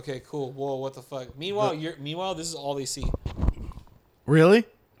you're like, okay, cool. Whoa, what the fuck? Meanwhile, this is all they see. Really?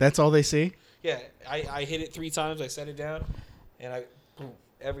 That's all they see? Yeah, I hit it 3 times. I set it down, and boom,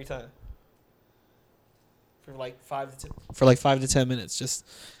 every time for like 5 to 10 minutes, just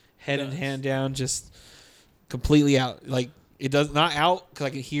head and Nice. hand down, just completely out. Like it does not out because I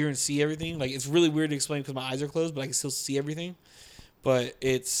can hear and see everything. Like it's really weird to explain because my eyes are closed, but I can still see everything. But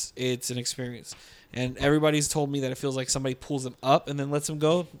it's an experience, and everybody's told me that it feels like somebody pulls them up and then lets them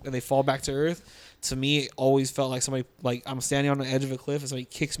go, and they fall back to earth. To me, it always felt like somebody, like I'm standing on the edge of a cliff and somebody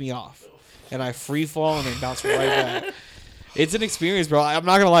kicks me off, and I free fall and then bounce right back. It's an experience, bro. I'm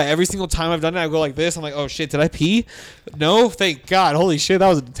not gonna lie. Every single time I've done it, I go like this. I'm like, oh shit, did I pee? No, thank God. Holy shit, that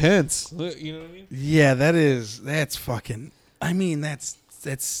was intense. You know what I mean? Yeah, that's fucking. I mean,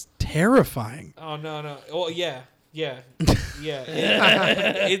 that's terrifying. Oh no. Oh yeah.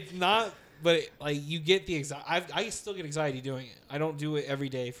 It's not, but like you get the anxiety. I still get anxiety doing it. I don't do it every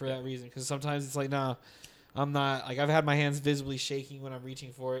day for that reason because sometimes it's like, nah, I'm not. Like I've had my hands visibly shaking when I'm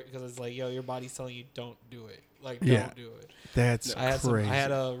reaching for it because it's like, yo, your body's telling you don't do it. Like don't do it. That's I crazy.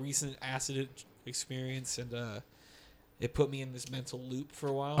 had a recent acid experience and it put me in this mental loop for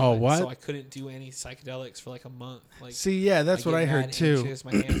a while. Oh, And what? So I couldn't do any psychedelics for like a month. Like See, yeah, that's what get I heard mad, too. anxious,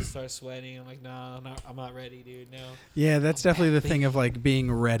 my hands start sweating. I'm like, nah, I'm not ready, dude. No. Yeah, that's I'm definitely the bad thing of like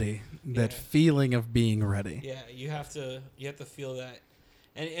being ready. That Yeah. feeling of being ready. Yeah, you have to feel that.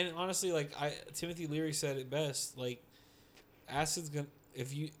 And honestly, like Timothy Leary said it best. Like, acid's gonna,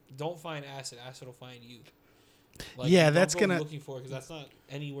 if you don't find acid will find you. Like, Yeah, don't that's go gonna- looking for it because that's not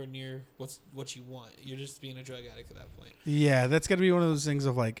anywhere near what you want. You're just being a drug addict at that point. Yeah, that's got to be one of those things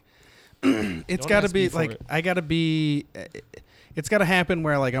of like, it's Don't got to ask me be for like, it. I got to be, it's got to happen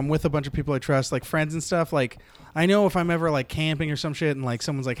where like I'm with a bunch of people I trust, like friends and stuff. Like, I know if I'm ever like camping or some shit and like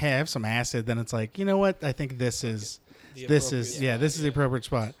someone's like, hey, I have some acid, then it's like, you know what? I think this is this is the appropriate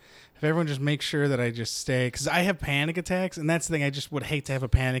spot. If everyone just makes sure that I just stay, because I have panic attacks, and that's the thing. I just would hate to have a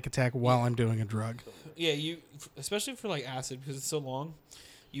panic attack while I'm doing a drug. Yeah, you especially for like acid because it's so long.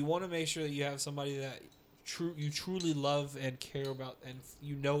 You want to make sure that you have somebody that you truly love and care about, and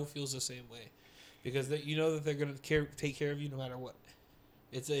feels the same way, because you know that they're gonna take care of you no matter what.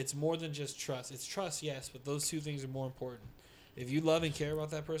 It's more than just trust. It's trust, yes, but those two things are more important. If you love and care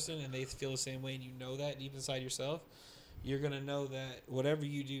about that person and they feel the same way, and you know that deep inside yourself, you're gonna know that whatever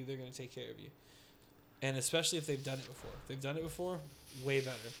you do, they're gonna take care of you. And especially if they've done it before. If they've done it before, way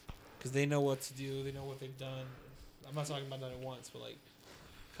better, because they know what to do. They know what they've done. I'm not talking about done it once, but like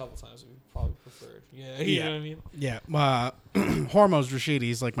a couple times we probably preferred. Yeah, you know what I mean. Yeah, Hormoz Rashidi,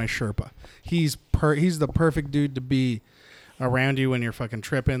 he's like my Sherpa. He's the perfect dude to be around you when you're fucking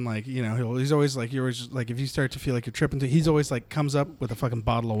tripping. Like, you know, he's always like, you're always like, if you start to feel like you're tripping, he's always like comes up with a fucking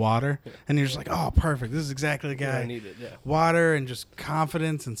bottle of water, and you're just like, oh, perfect. This is exactly the guy. I need it. Yeah. Water and just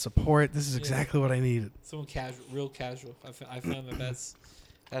confidence and support. This is exactly what I needed. Someone casual, real casual. I found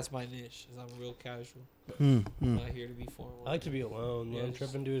that's my niche. Is I'm real casual. I'm not here to be formal. I like to be alone when I'm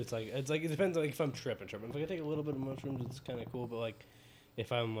tripping, dude. It's like it depends. Like if I'm tripping. If I take a little bit of mushrooms, it's kind of cool. But like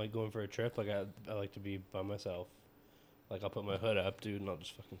if I'm like going for a trip, like I like to be by myself. Like I'll put my hood up, dude, and I'll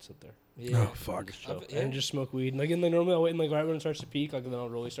just fucking sit there. Yeah. Oh fuck. Just chill. And just smoke weed. Like and like normally I'll wait and like right when it starts to peak, like then I'll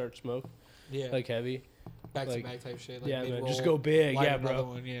really start to smoke. Yeah. Like heavy. Back like, to back type shit. Like yeah, man. mid-roll, Just go big. light Yeah, another bro.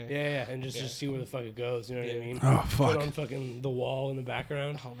 One, yeah. And just see where the fuck it goes. You know what I mean? Oh fuck. Put on fucking the wall in the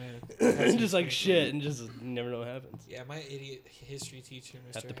background. Oh man. And just like shit, and just you never know what happens. Yeah, my idiot history teacher,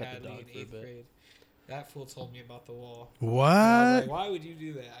 Have to Mr. pet the Hadley, dog in for a 8th bit. grade. That fool told me about the wall. What? And I was like, why would you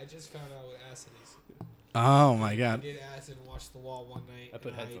do that? I just found out what acid is. Oh my I god. did acid and watched the wall one night. I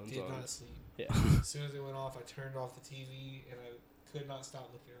put headphones did on. not sleep. Yeah. As soon as it went off, I turned off the TV and I could not stop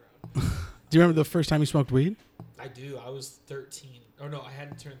looking around. Do you remember the first time you smoked weed? I do. I was 13. Oh no, I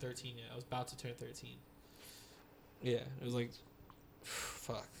hadn't turned 13 yet. I was about to turn 13. Yeah, it was like,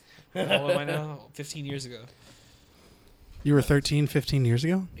 fuck. How old am I now? 15 years ago. You were 13, 15 years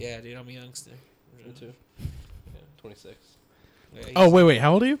ago? Yeah, dude, I'm a youngster. Me too. Yeah. 26. Yeah, Oh, wait.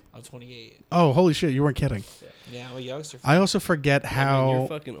 How old are you? I'm 28. Oh, holy shit. You weren't kidding. Yeah, I'm a youngster. I also forget how. You're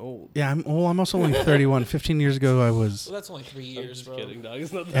fucking old. Yeah, I'm also only 31. 15 years ago, I was. Well, that's only 3 I'm years, just bro. kidding, dog.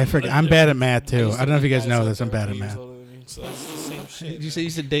 It's not I forget. I'm bad at math, too. used I to don't know if you meet guys know like this. I'm that were bad at 3 years math. older than me, so that's the same shit. Did you say you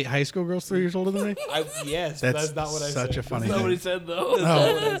used to date high school girls 3 years older than me? Yes, That's that's not what I said. such a funny That's not what he thing. said, though. That's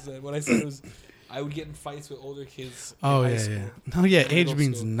not what I said. What I said was I would get in fights with older kids. Oh, in high yeah, school. yeah. No, yeah. Age Middle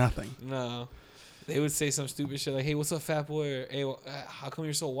means school. nothing. No. They would say some stupid shit like, hey, what's up, fat boy? Or, hey, how come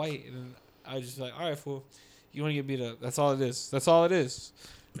you're so white? And I was just like, all right, fool. You want to get beat up. That's all it is. That's all it is.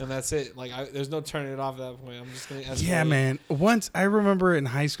 And that's it. Like, there's no turning it off at that point. I'm just going to escalate. Yeah, man. Once I remember in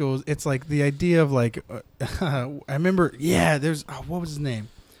high school, it's like the idea of like, I remember, yeah, there's, what was his name?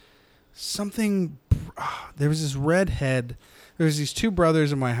 Something, there was this redhead. There was these two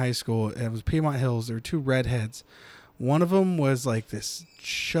brothers in my high school. It was Piedmont Hills. There were two redheads. One of them was like this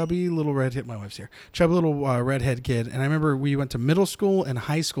chubby little redhead. My wife's here. Chubby little redhead kid. And I remember we went to middle school and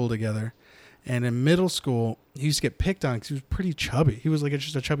high school together. And in middle school, he used to get picked on because he was pretty chubby. He was like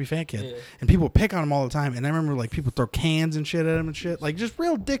just a chubby fat kid. Yeah. And people would pick on him all the time. And I remember like people throw cans and shit at him and shit. Like just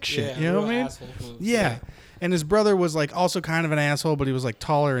real dick shit. You know what I mean? Yeah. And his brother was like also kind of an asshole, but he was like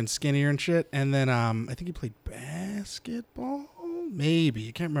taller and skinnier and shit. And then I think he played basketball. Maybe.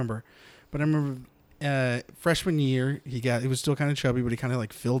 I can't remember. But I remember freshman year, he was still kind of chubby, but he kind of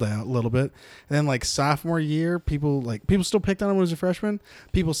like filled out a little bit. And then like sophomore year, people still picked on him when he was a freshman.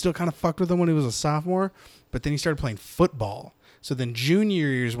 People still kind of fucked with him when he was a sophomore. But then he started playing football. So then junior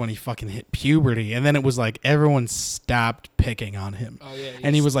year is when he fucking hit puberty. And then it was like everyone stopped picking on him. Oh, yeah.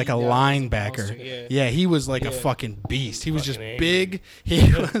 And he was like a Yeah, linebacker. monster, Yeah, he was like a Yeah. fucking beast. He was just Fucking big.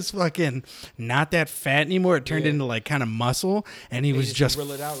 He was fucking not that fat anymore. It turned Yeah. into like kind of muscle. And he They was just just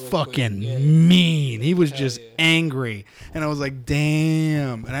drill it out real fucking quick. Yeah. mean. He was Hell just yeah. angry. And I was like,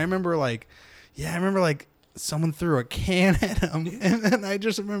 damn. And I remember like someone threw a can at him. And then I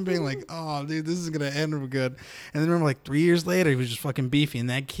just remember being like, oh, dude, this is going to end good. And then remember like 3 years later, he was just fucking beefy. And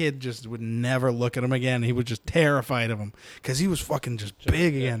that kid just would never look at him again. He was just terrified of him because he was fucking just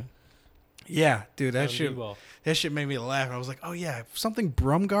big again. Yeah, dude, that shit made me laugh. I was like, oh, yeah, something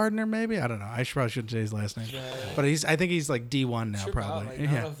Brumgardner maybe? I don't know. I probably shouldn't say his last name. Yeah. But I think he's like D1 now, Trip probably. out. Like, now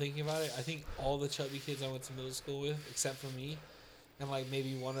that Yeah. I'm thinking about it, I think all the chubby kids I went to middle school with, except for me, and like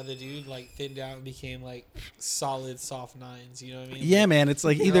maybe one other dude like thinned out and became like solid soft nines. You know what I mean? Yeah, Like, man. It's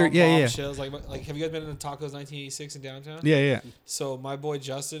like they're either all yeah. bombshells. Like have you guys been to Tacos 1986 in downtown? Yeah. So my boy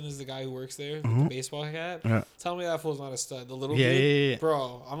Justin is the guy who works there with Mhm. the baseball hat. Yeah. Tell me that fool's not a stud. The little Yeah, dude, yeah.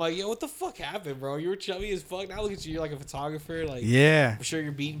 bro. I'm like, yo, what the fuck happened, bro? You were chubby as fuck. Now look at you. You're like a photographer. Like, Yeah. I'm sure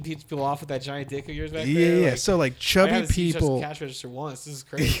you're beating people off with that giant dick of yours back Yeah, there. yeah. Like, So like I chubby haven't seen you touch the people, cash register once. This is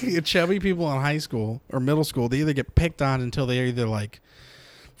crazy. chubby people in high school or middle school, they either get picked on until they're either like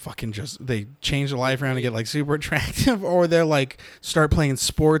fucking just they change their life around and get like super attractive, or they're like start playing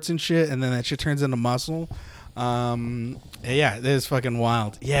sports and shit, and then that shit turns into muscle. Yeah, it is fucking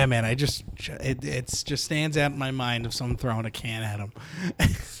wild. Yeah, man. It's just stands out in my mind of someone throwing a can at him.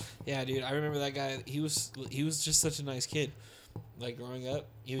 Yeah, dude. I remember that guy. He was just such a nice kid. Like growing up,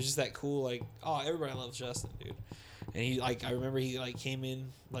 he was just that cool. Like, oh, everybody loves Justin, dude. And he like, I remember he like came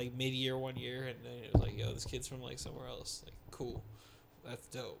in like mid-year one year, and then it was like, yo, this kid's from like somewhere else. Like, cool, that's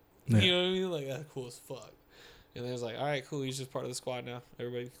dope. Yeah. You know what I mean? Like, that's cool as fuck. And then it was like, all right, cool. He's just part of the squad now.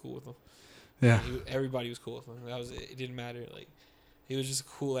 Everybody cool with him. Yeah. Everybody was cool with him. That was it. It didn't matter. Like, he was just a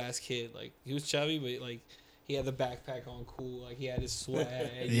cool ass kid. Like, he was chubby, but like, he had the backpack on cool. Like, he had his swag.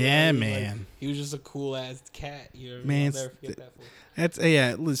 Yeah, Like, man. he was just a cool ass cat. You know what I Man, mean? I'll it's never forget that fool. That's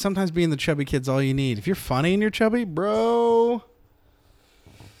yeah. Sometimes being the chubby kid's all you need. If you're funny and you're chubby, bro.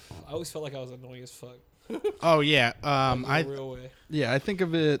 I always felt like I was annoying as fuck. Oh yeah. Like, in a real way. I think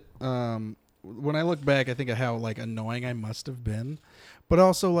of it. When I look back, I think of how like annoying I must have been, but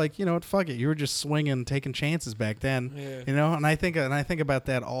also like fuck it. You were just swinging, taking chances back then. Yeah. And I think about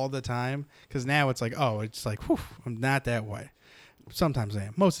that all the time because now it's like it's like whew, I'm not that way. Sometimes I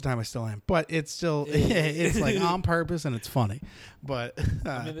am. Most of the time I still am, but it's still it's like on purpose and it's funny. But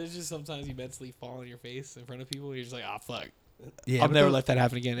I mean, there's just sometimes you mentally fall on your face in front of people. You're just like, fuck. yeah, I'll but never those- let that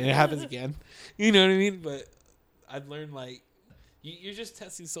happen again. And it happens again. You know what I mean? But I've learned, like, you're just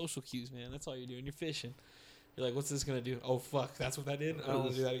testing social cues, man. That's all you're doing. You're fishing. You're like, what's this going to do? Oh, fuck. That's what that did? I don't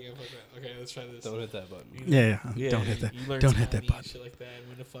want to do that again. Fuck that. Okay, let's try this. Don't hit that button. You know? Yeah. Don't hit that. You learn Don't hit that timing and button. shit like that. And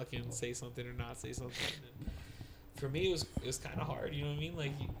when to fucking say something or not say something. And for me, it was kind of hard. You know what I mean?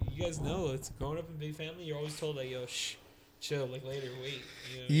 Like, you guys know, it's growing up in a big family. You're always told, like, yo, shh. Chill, like later, wait.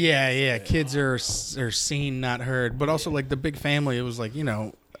 You know what I mean? Yeah. Kids are seen, not heard. But also, like the big family, it was like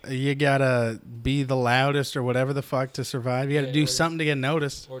you gotta be the loudest or whatever the fuck to survive. You gotta Yeah, do or- something to get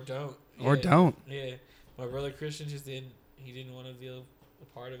noticed, Or don't. or don't. Yeah. My brother Christian just didn't. He didn't want to be a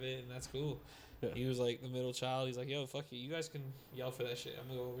part of it, and that's cool. Yeah. He was like the middle child. He's like, yo, fuck it. You guys can yell for that shit. I'm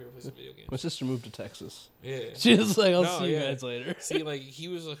gonna go over here and play some video My games. sister moved to Texas. Yeah. She was like, I'll No, see you yeah. guys later. See, like he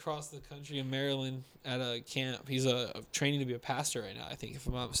was across the country in Maryland at a camp. He's training to be a pastor right now. I think, if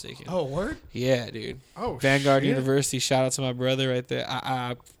I'm not mistaken. Oh, word. Yeah, dude. Oh, Vanguard shit. University. Shout out to my brother right there.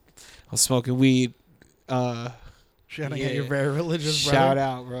 I was smoking weed. Shouting Yeah. at your very religious brother. Shout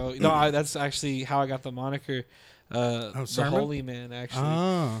out, bro. No, that's actually how I got the moniker. The sermon? Holy Man, actually,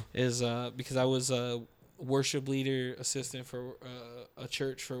 Oh. is because I was a worship leader assistant for a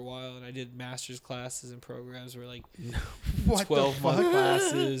church for a while, and I did master's classes and programs where like What 12-month the fuck?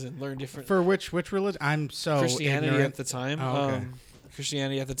 classes and learn different For which religion? I'm so Christianity ignorant. at the time. Oh, okay.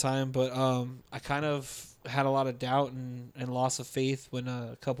 Christianity at the time, but I kind of had a lot of doubt and loss of faith when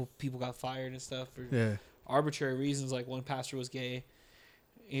a couple people got fired and stuff for Yeah. arbitrary reasons. Like one pastor was gay.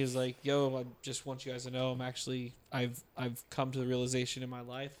 He was like, "Yo, I just want you guys to know I've come to the realization in my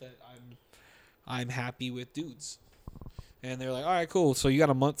life that I'm happy with dudes." And they're like, "All right, cool. So you got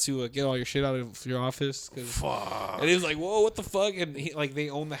a month to get all your shit out of your office." And he was like, "Whoa, what the fuck?" And he, like they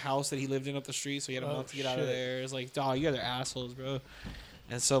owned the house that he lived in up the street, so he had a month to get out of shit. there. It's like, dog, you guys are assholes, bro.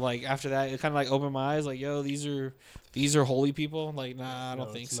 And so like after that, it kind of like opened my eyes. Like, yo, these are holy people. Like, nah, I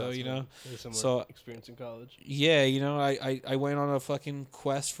don't think so. You know. So- experience in college. Yeah, you know, I went on a fucking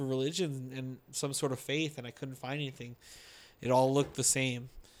quest for religion and some sort of faith, and I couldn't find anything. It all looked the same.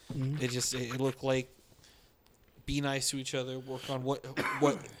 Mhm. It looked like be nice to each other, work on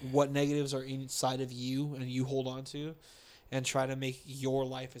what negatives are inside of you and you hold on to, and try to make your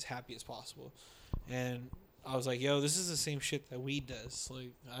life as happy as possible. And I was like, yo, this is the same shit that weed does. Like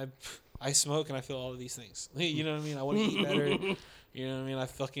I smoke and I feel all of these things. You know what I mean? I want to eat better. You know what I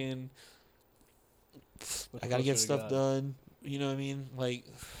mean? I gotta get stuff done. You know what I mean? Like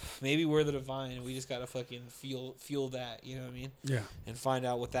maybe we're the divine and we just gotta fucking feel that, you know what I mean? Yeah. And find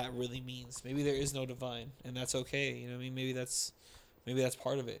out what that really means. Maybe there is no divine and that's okay, you know what I mean? Maybe that's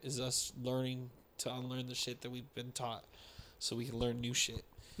part of it, is us learning to unlearn the shit that we've been taught so we can learn new shit.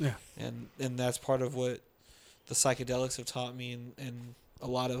 Yeah. And that's part of what the psychedelics have taught me, and a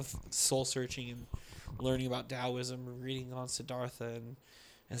lot of soul searching and learning about Taoism, reading on Siddhartha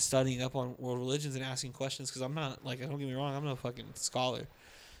and studying up on world religions and asking questions, because I'm not like, don't get me wrong, I'm no fucking scholar.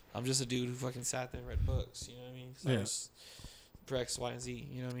 I'm just a dude who fucking sat there and read books. You know what I mean? So I was for X, Y, and Z.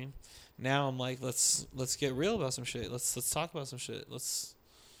 You know what I mean? Now I'm like, let's get real about some shit. Let's talk about some shit.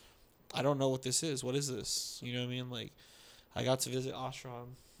 I don't know what this is. What is this? You know what I mean? Like, I got to visit ashram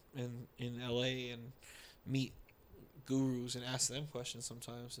in LA and meet gurus and ask them questions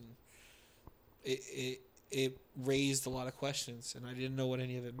sometimes, and it raised a lot of questions, and I didn't know what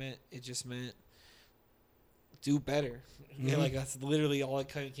any of it meant. It just meant do better. Yeah, like that's literally all it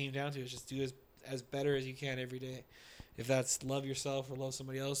kind of came down to, is just do as better as you can every day. If that's love yourself or love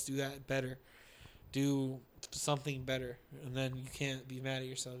somebody else, do that better. Do something better, and then you can't be mad at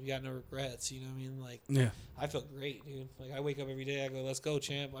yourself. You got no regrets. You know what I mean? Like, Yeah. I feel great, dude. Like, I wake up every day, I go, "Let's go,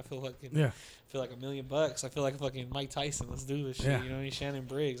 champ." I feel fucking, Yeah. feel like $1 million. I feel like fucking Mike Tyson. Let's do this shit. Yeah. You know what I mean? Shannon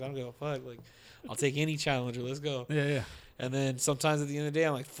Briggs. I don't give a fuck. Like, I'll take any challenger. Let's go. Yeah. Yeah. And then sometimes at the end of the day,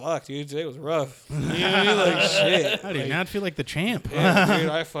 I'm like, "Fuck, dude, today was rough." You know what I mean? Like, shit. How do you Like, not feel like the champ? yeah, dude,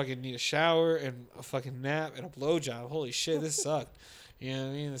 I fucking need a shower and a fucking nap and a blowjob. Holy shit, this sucked. You know what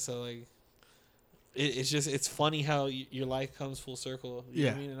I mean? So, like, it's funny how your life comes full circle. You know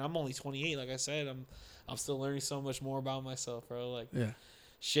what I mean? And I'm only 28. Like I said, I'm still learning so much more about myself, bro. Like, Yeah.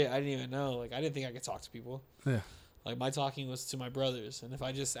 shit, I didn't even know. Like, I didn't think I could talk to people. Yeah. Like, my talking was to my brothers. And if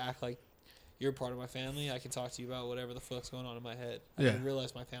I just act like you're part of my family, I can talk to you about whatever the fuck's going on in my head. I didn't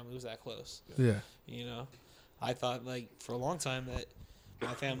realize my family was that close. Yeah. You know, I thought, like, for a long time that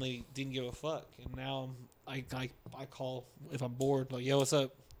my family didn't give a fuck, and now I call if I'm bored, like, "Yo, what's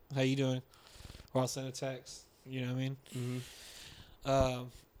up? How you doing?" Or I'll send a text. You know what I mean? Mm-hmm.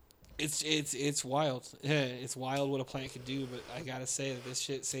 It's wild. Yeah, it's wild what a plant can do. But I gotta say that this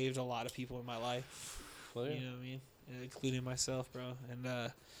shit saved a lot of people in my life. Well, yeah. You know what I mean? Including myself, bro. And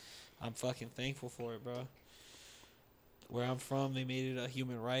I'm fucking thankful for it, bro. Where I'm from, they made it a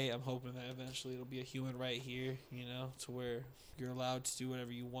human right. I'm hoping that eventually it'll be a human right here, you know, to where you're allowed to do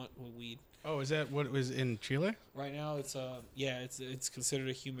whatever you want with weed. Oh, is that what was in Chile? Right now, it's considered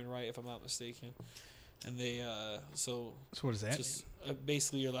a human right, if I'm not mistaken. And they so what does that just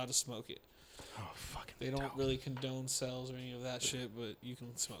basically you're allowed to smoke it. mean? Oh, fucking They don't dope. really condone sales or any of that shit, but you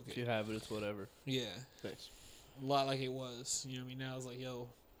can smoke If it. you have it, it's whatever. Yeah, Nice. a lot like it was. You know what I mean? Now it's like, yo,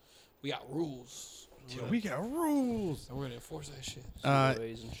 we got rules. Yo, we got rules. And we're gonna enforce that shit.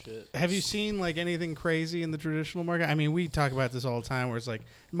 Ways and shit. Have you seen like anything crazy in the traditional market? I mean, we talk about this all the time, where it's like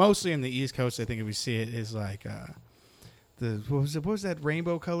mostly in the East Coast. I think if we see it is like what was that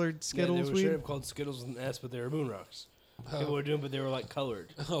rainbow colored Skittles yeah, they were weed? straight up called Skittles with an S, but they were moon rocks. People were doing, but they were like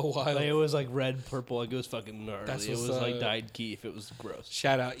colored. Oh, wild. Like, it was like red, purple. Like, it was fucking gnarly. That's It what's was like up. dyed keef. It was gross.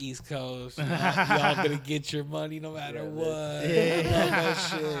 Shout out East Coast. Y'all gonna get your money no matter Yeah, what. Yeah. I love that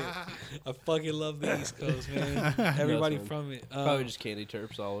shit. I fucking love the East Coast, man. Everybody man. from it. Probably just candy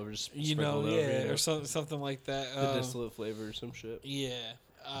terps all over, just you know, sprinkled over, yeah, you know? or something like that. The distillate flavor or some shit. Yeah,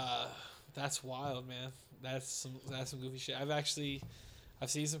 that's wild, man. That's some goofy shit. I've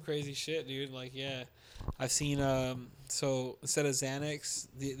seen some crazy shit, dude. Like, yeah, I've seen so instead of Xanax,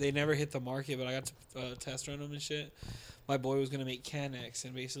 they never hit the market, but I got to test run them and shit. My boy was gonna make Canex,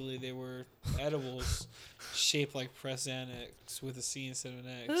 and basically they were edibles shaped like pressed Xanax with a C instead of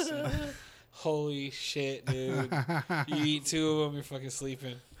an X. And holy shit, dude! You eat two of them, you're fucking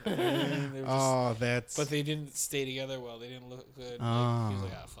sleeping. You know what I mean? They were just- Oh, that's but they didn't stay together well. They didn't look good. Oh. Like, he was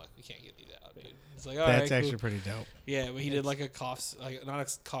like, "Ah, fuck, we can't get these out, dude." It's like, all right, that's cool. actually pretty dope. Yeah, but he did like a cough, like not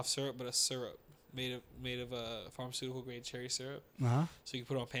a cough syrup, but a syrup made of pharmaceutical grade cherry syrup. Uh So you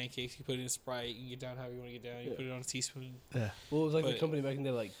can put it on pancakes, you can put it in Sprite, you can get down however you want to get down. You can Yeah. put it on a teaspoon. huh. Well, it was like But- the company back in the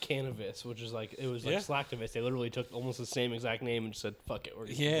day, like Cannabis, which is like, it was like Yeah. Slacktivist. They literally took almost the same exact name and just said, fuck it. We're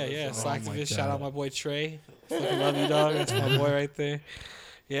just Yeah, gonna do yeah. this. Oh my Slacktivist, shout God. out my boy Trey. Fucking love you, dog. That's my boy right there.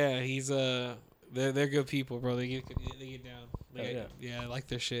 Yeah, he's they're good people, bro. They get down. Yeah, I like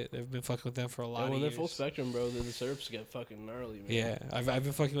their shit. They've been fucking with them for a lot And of when years. they're full spectrum, bro, the syrups get fucking gnarly, man. Yeah, I've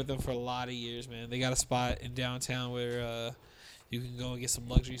been fucking with them for a lot of years, man. They got a spot in downtown where you can go and get some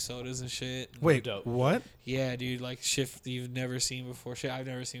luxury sodas and shit. Wait, Dope. what? Yeah, dude, like shit you've never seen before. Shit I've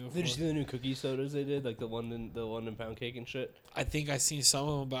never seen before. Did you see the new cookie sodas they did, like the London pound cake and shit? I think I've seen some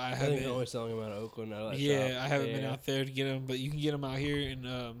of them, but I I think they're haven't. always selling them out of Oakland. Out of that Yeah, shop. I haven't been Yeah. out there to get them, but you can get them out here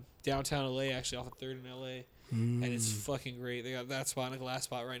in downtown LA, actually off of 3rd in LA, and it's Mm. fucking great. They got that spot and a glass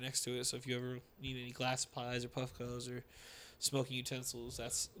spot right next to it. So if you ever need any glass pies or puffcos or smoking utensils,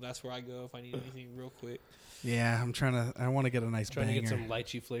 that's where I go if I need anything real quick. Yeah, I want to get a nice Trying banger. to get some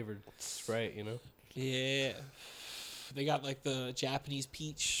lychee flavored Sprite, you know? Yeah, they got like the Japanese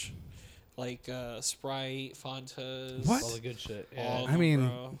peach, like Sprite, Fantas. What? All the good shit. All Yeah. of I them, mean,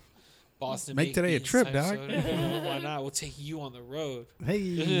 bro. Boston. Make baked today a beans trip, type dog. soda. Why not? We'll take you on the road.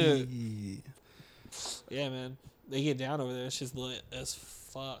 Hey. Yeah, man. They get down over there. It's just lit as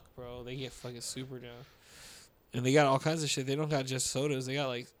fuck, bro. They get fucking super down. And they got all kinds of shit. They don't got just sodas. They got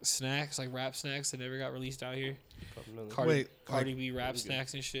like snacks, like rap snacks that never got released out here. Cardi Wait, B rap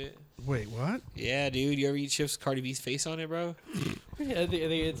snacks and shit. Wait, what? Yeah, dude. You ever eat chips with Cardi B's face on it, bro? Yeah, I think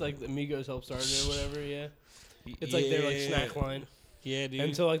it's like the Migos help started it or whatever. Yeah, it's like their like snack line. Yeah, dude.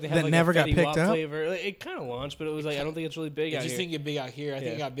 And so like they have That like never a got Fetty picked Wap up? flavor. Like, it kind of launched, but it was like I don't think it's really big It out just here. didn't get big out here. I think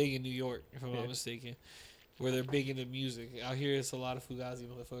Yeah. it got big in New York, if I'm not mistaken, where they're big into music. Out here, it's a lot of Fugazi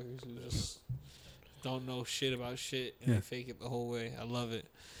motherfuckers who just don't know shit about shit and Yeah. they fake it the whole way. I love it.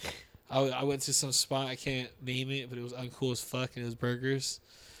 I went to some spot, I can't name it, but it was uncool as fuck, and it was burgers.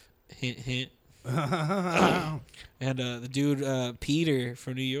 Hint, hint. And the dude, Peter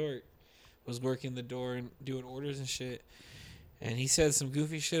from New York, was working the door and doing orders and shit. And he said some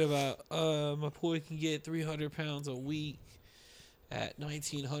goofy shit about, my boy can get 300 pounds a week at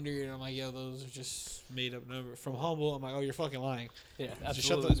 1900. And I'm like, yo, those are just made up numbers. From Humble, I'm like, oh, you're fucking lying. Yeah, Just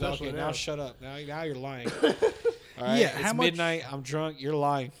shut absolutely. the Especially okay, now. now shut up. Now you're lying. All right, Yeah, it's how much- midnight. I'm drunk. You're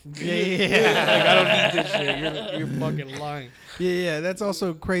lying. Yeah. Like, I don't need this shit. You're fucking lying. Yeah, that's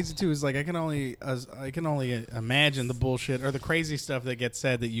also crazy too. Is like I can only imagine the bullshit or the crazy stuff that gets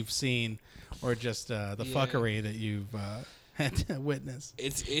said that you've seen, or just the Yeah. fuckery that you've had to witness.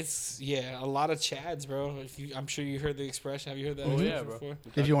 It's a lot of chads, bro. I'm sure you heard the expression. Have you heard that Oh, expression yeah, bro. before?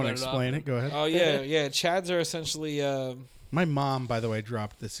 If you want to Talk about explain often. it, go ahead. Oh yeah. Chads are essentially My mom, by the way,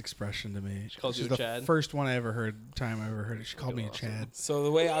 dropped this expression to me. She called you She's a the Chad? first one I ever heard. Time I ever heard it. She called me a Chad. So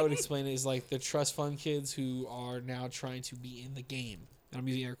the way I would explain it is like the trust fund kids who are now trying to be in the game. And I'm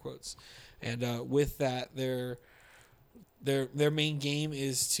using air quotes. And with that, their main game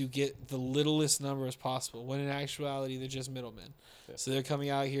is to get the littlest number as possible. When in actuality, they're just middlemen. Yeah. So they're coming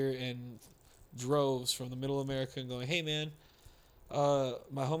out here in droves from the middle of America and going, "Hey man,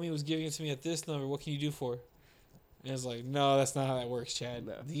 my homie was giving it to me at this number. What can you do for it?" And it's like, no, that's not how that works, Chad.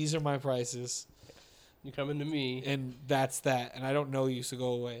 No. These are my prices. You coming to me? And that's that. And I don't know you, so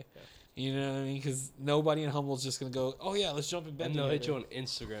go away. Yeah. You know what I mean? Because nobody in Humble's just gonna go, "Oh yeah, let's jump in bed." And they'll hit you together." on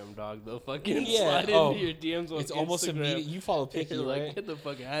Instagram, dog. They'll fucking Yeah, slide oh, into your DMs on It's almost Instagram. immediate. You follow Picky, You're right? like, get the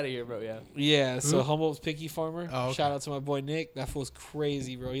fuck out of here, bro. Yeah. Yeah. So Who? Humble's Picky Farmer. Oh, okay. Shout out to my boy Nick. That fool's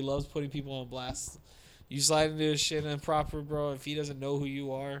crazy, bro. He loves putting people on blast. You slide into his shit improper, bro. If he doesn't know who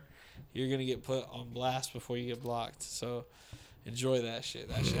you are, you're gonna get put on blast before you get blocked. So enjoy that shit.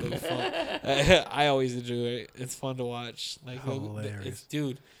 That shit will be fun. I always enjoy it. It's fun to watch. Like, Hilarious.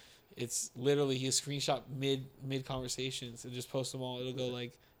 it's literally he screenshot mid conversations and just post them all. It'll go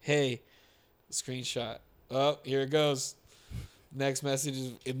like, "Hey, screenshot. Oh, here it goes." Next message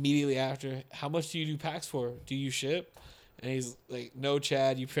is immediately after. "How much do you do packs for? Do you ship?" And he's like, "No,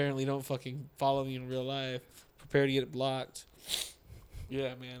 Chad. You apparently don't fucking follow me in real life. Prepare to get blocked."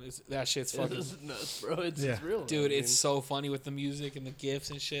 Yeah, man, that shit's fucking. This is nuts, bro. It's Yeah. real. Dude, I it's mean, so funny with the music and the gifs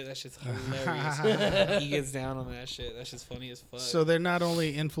and shit. That shit's hilarious. He gets down on that shit. That shit's funny as fuck. So they're not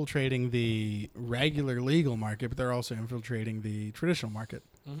only infiltrating the regular legal market, but they're also infiltrating the traditional market.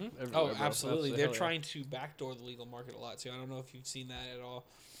 Mhm. Everywhere, Oh, bro. absolutely. Hell They're yeah. trying to backdoor the legal market a lot too. I don't know if you've seen that at all.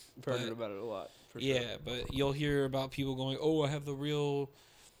 I've heard but- about it a lot. For Yeah, sure. but you'll hear about people going, "Oh, I have the real."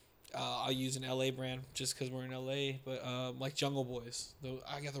 I'll use an LA brand just because we're in LA, but like Jungle Boys.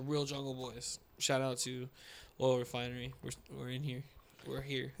 I got the real Jungle Boys. Shout out to Oil Refinery. We're in here. We're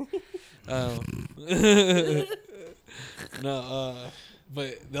here.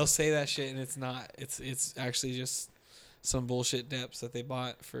 But they'll say that shit and it's not. It's actually just some bullshit depths that they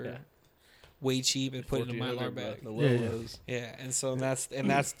bought for Yeah. way cheap and put in a Mylar bag. The Yeah, yeah. Lolos. Yeah, and so that's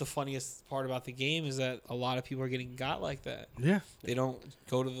the funniest part about the game is that a lot of people are getting got like that. Yeah. They don't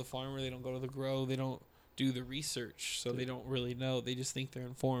go to the farmer, they don't go to the grow, they don't do the research, so they don't really know. They just think they're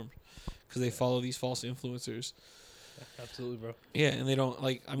informed because they follow these false influencers. Absolutely, bro. Yeah, and they don't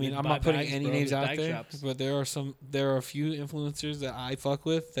like. I mean, They I'm buy not putting bags, any bro. names There's out bag there, shops. but there are a few influencers that I fuck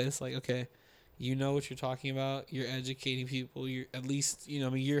with. That it's like, okay, you know what you're talking about. You're educating people. You're at least, I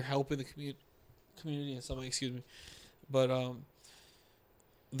mean, you're helping the community in some way. Excuse me, but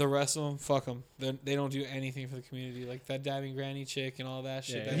the rest of them, fuck them. They don't do anything for the community. Like that dabbing granny chick and all that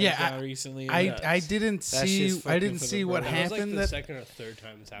shit. Yeah, that yeah. went down recently. I nuts. didn't That see shit's fucking for the see what birds. That was like happened. the that second or third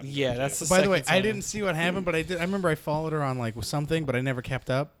time it's happened. Yeah, too. that's the By the way, second I time. didn't see what happened, but I did. I remember I followed her on like with something, but I never kept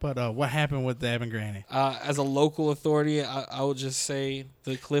up. But what happened with Dab and Granny? As a local authority, I would just say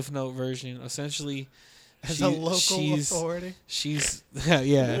the Cliff Note version. Essentially, As a local she's, authority, she's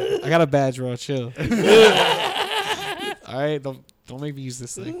yeah. I got a badge, bro. Chill. All right, don't make me use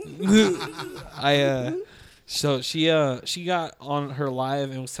this thing. So she got on her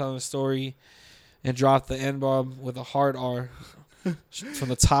live and was telling a story, and dropped the N-bomb with a hard R from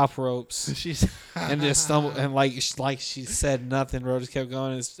the top ropes, She's and just stumbled and like she said nothing, bro. Just kept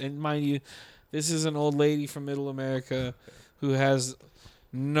going. And mind you, this is an old lady from Middle America who has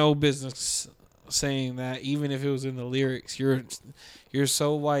no business saying that, even if it was in the lyrics. You're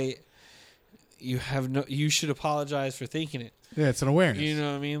so white. You should apologize for thinking it. yeah, it's an awareness. You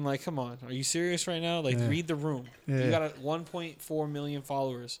know what I mean? Like, come on. Are you serious right now? Like, Yeah. read the room. Yeah. You got 1.4 million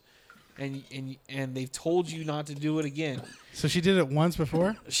followers, and they've told you not to do it again. So she did it once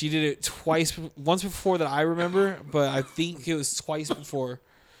before. She did it twice, once before that I remember, but I think it was twice before,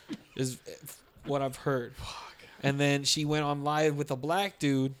 is what I've heard. And then she went on live with a black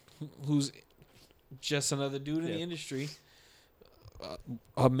dude who's just another dude in the industry,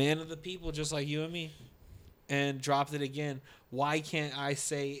 a man of the people, just like you and me, and dropped it again. Why can't I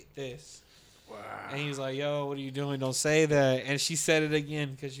say this? Wow. And he was like, yo, what are you doing? Don't say that. And she said it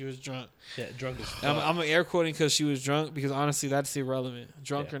again because she was drunk. Yeah, drunk as fuck. I'm air quoting because she was drunk, because honestly, that's irrelevant.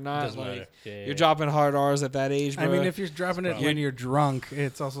 Drunk or not, doesn't like, matter. you're dropping hard R's at that age, bro. I mean, if you're dropping it Problem. when you're drunk,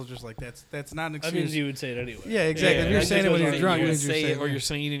 it's also just like that's not an I excuse. mean, you would say it anyway. Yeah, exactly. Yeah, if you're that saying it just when goes you're on, drunk, you you would just say say it, or you're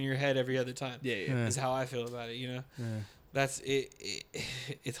saying it in your head every other time. Yeah, yeah. Yeah. Is how I feel about it, you know? Yeah. That's it.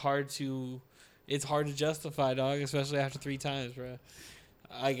 It's hard to justify, dog, especially after 3 times, bro.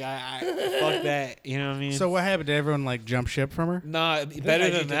 Like, I fuck that, you know what I mean? So what happened? Did everyone like jump ship from her? Nah, better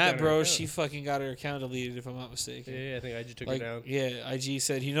IG than took that, down her bro. account. She fucking got her account deleted, if I'm not mistaken. Yeah, I think I just took Like, her down. yeah, IG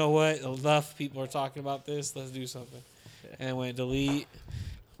said, you know what? Enough people are talking about this. Let's do something. Yeah. And went delete,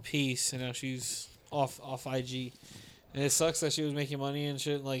 peace, and now she's off IG. And it sucks that she was making money and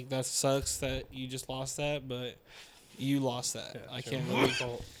shit. Like, that sucks that you just lost that, but you lost that. Yeah, I sure. can't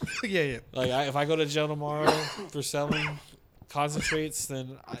really. Yeah. Like, if I go to jail tomorrow for selling concentrates,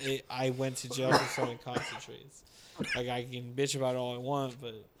 then I went to jail for selling concentrates. Like, I can bitch about it all I want,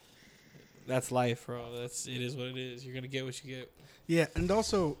 but that's life, bro. It is what it is. You're gonna get what you get. Yeah, and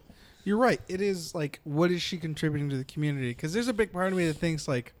also, you're right. It is like, what is she contributing to the community? Because there's a big part of me that thinks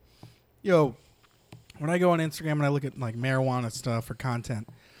like, yo, when I go on Instagram and I look at like marijuana stuff or content,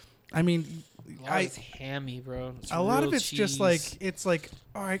 I mean, A lot of it's hammy, bro. It's a lot of real it's just cheese. like, it's like,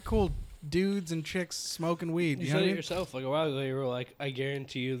 all right, cool, dudes and chicks smoking weed. You You know said what I it mean? yourself like a while ago. You were like, I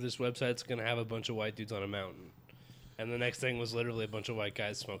guarantee you this website's going to have a bunch of white dudes on a mountain. And the next thing was literally a bunch of white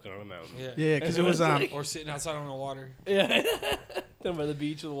guys smoking on a mountain. Yeah, because it was Or sitting outside on the water. Yeah. Down by the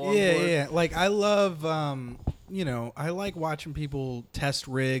beach with a longboard. yeah. Like I love, you know, I like watching people test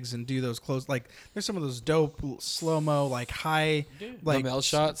rigs and do those close. Like there's some of those dope slow mo, like high, like Mel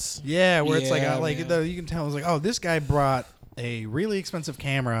shots. yeah, where it's like Yeah, like man. you can tell it's like, oh, this guy brought a really expensive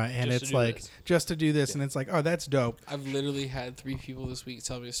camera and Just to it's do like this. just to do this, and it's like, oh, that's dope. I've literally had 3 people this week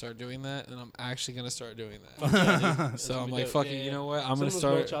tell me to start doing that, and I'm actually gonna start doing that. That's So gonna I'm be like, dope. fuck Yeah, it. You yeah. know what? I'm Some gonna of those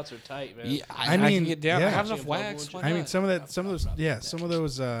start. melt shots are tight, man. Yeah, I I mean, can get down. yeah. I have enough Actually, wax. Pablo, Why I mean, not? some of those, yeah, some of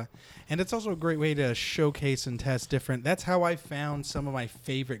those, and it's also a great way to showcase and test different. That's how I found some of my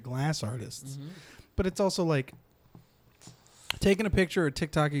favorite glass artists. Mhm. But it's also like taking a picture or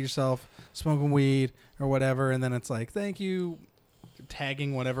TikTok of yourself smoking weed or whatever, and then it's like, thank you,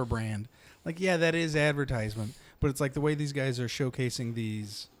 tagging whatever brand. Like, yeah, that is advertisement, but it's like the way these guys are showcasing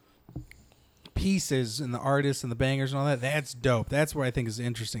these pieces and the artists and the bangers and all that. That's dope. That's where I think is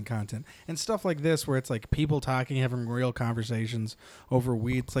interesting content and stuff like this, where it's like people talking, having real conversations over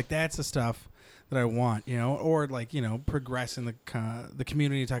weed. It's like that's the stuff that I want, you know, or like, you know, progressing the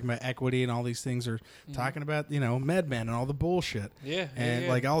community, talking about equity and all these things, or talking about, you know, MedMen and all the bullshit. Yeah, And yeah.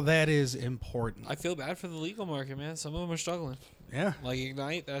 like all that is important. I feel bad for the legal market, man. Some of them are struggling. Yeah. Like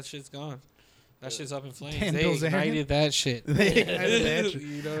Ignite, that shit's gone. That shit's up in flames. Damn, They Bill Zarian? ignited that shit. They ignited that shit.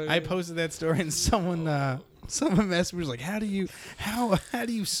 You know what I mean? posted that story and someone messaged me was like, how do you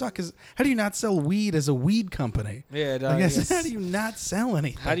not sell weed as a weed company? Yeah, I dog, guess yes. how do you not sell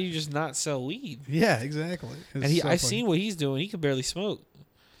anything? How do you just not sell weed? Yeah, exactly. It's And so I've funny. seen what he's doing. He could barely smoke.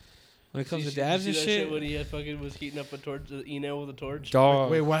 When it comes to dabs and that shit, when he fucking was heating up a torch, Eno with a torch. dog.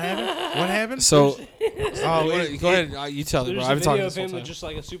 Wait, what happened? What happened? So, oh, go ahead. You tell it, There's bro. a I've been talking video this of whole him with time. just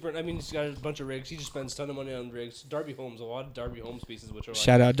like a super. I mean, he's got a bunch of rigs. He just spends a ton of money on rigs. Darby Holmes, a lot of Darby Holmes pieces, which are like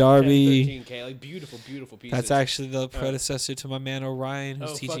Shout out 10, Darby. 13K, like beautiful pieces. That's actually the predecessor to my man Orion, who's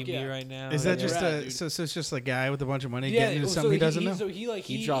Oh, teaching fuck me yeah. right now. is that yeah. just Rad, dude. so it's just a guy with a bunch of money yeah. getting into something he doesn't know? So he like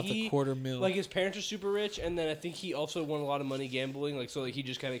he dropped a $250,000. Like his parents are super rich, and then I think he also won a lot of money gambling. Like so, like he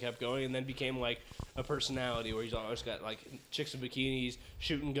just kind of kept going, and then became like a personality where he's always got like chicks in bikinis,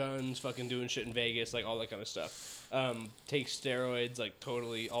 shooting guns, fucking doing shit in Vegas. like all that kind of stuff. Takes steroids, like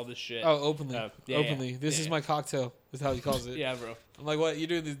totally all this shit. Oh, openly. Yeah, Openly. yeah. This Yeah, is yeah. my cocktail. Is how he calls it. Yeah, bro. I'm like, what? You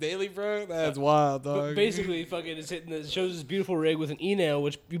doing this daily, bro? That's wild, dog. But basically, fucking, it's hitting. It shows this beautiful rig with an e-nail,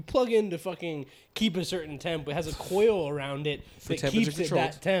 which you plug in to fucking keep a certain temp. It has a coil around it that temperature keeps it controlled.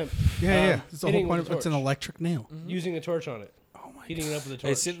 that temp. Yeah. It's the hitting whole it point. with a It's an torch. electric nail. Using a torch on it, Oh my heating it up with a Hey,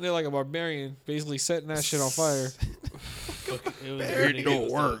 torch. sitting there like a barbarian, basically setting that shit on fire. It was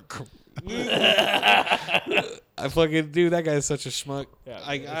ridiculous. work. I fucking dude, that guy's such a schmuck. Yeah,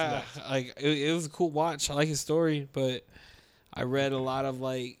 Like, it's nuts. it was a cool watch. I like his story, but I read a lot of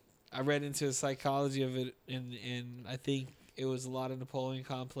I read into the psychology of it, and I think it was a lot of Napoleon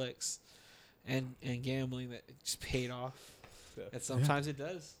complex, and gambling that just paid off. Yeah. And sometimes it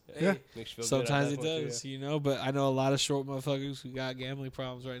does. Yeah. Makes you feel Sometimes good it at that point, does, you know. But I know a lot of short motherfuckers who got gambling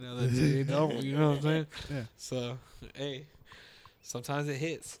problems right now that they don't. You know what I'm saying? Yeah. So, hey, sometimes it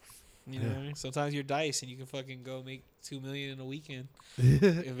hits. You know what I mean? Sometimes you're dice and you can fucking go make $2 million in a weekend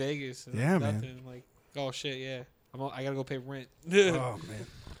in Vegas. And Yeah, man. nothing. Like, oh shit, yeah. I gotta go pay rent. Oh man.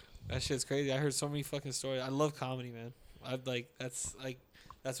 That shit's crazy. I heard so many fucking stories. I love comedy, man. That's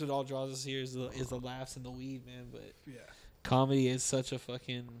what all draws us here is the laughs and the weed, man. But Yeah. comedy is such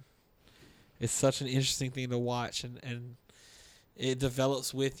it's such an interesting thing to watch, and it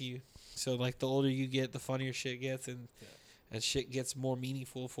develops with you. So like the older you get, the funnier shit gets, and shit gets more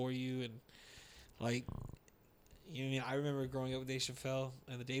meaningful for you. And like, you know what I mean? I remember growing up with Dave Chappelle,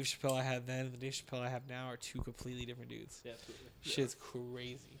 and the Dave Chappelle I had then and the Dave Chappelle I have now are two completely different dudes. Yeah, absolutely. Shit's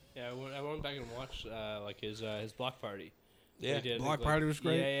crazy. Yeah, I went back and watched like his block party. Yeah, They did, Block like, party was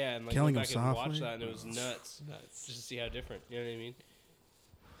great. Yeah, yeah, and like Killing went Him back and Softly. watched that, and it was nuts. nuts. Just to see how different. You know what I mean?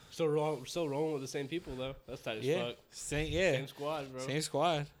 Still rolling with the same people though. That's tight as Yeah, fuck. same Squad, bro. same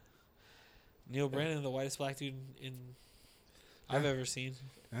squad. Neil Brennan, the whitest black dude I've ever seen.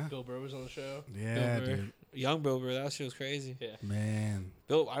 Bill Burr was on the show. Yeah, Bill Burr. dude. Young Bill Burr, that shit was crazy. Yeah. Man.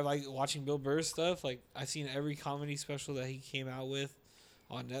 I like watching Bill Burr's stuff. Like I've seen every comedy special that he came out with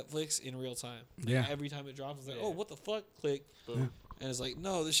on Netflix in real time. Like, Yeah. every time it drops, it's like, Yeah. oh, what the fuck? Click. Boom. And it's like,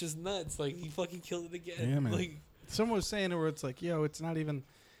 no, this shit's nuts. Like he fucking killed it again. Yeah, man. Like, Someone was saying it where it's like, yo, it's not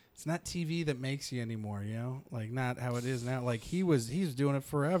TV that makes you anymore, you know? Like not how it is now. Like he's doing it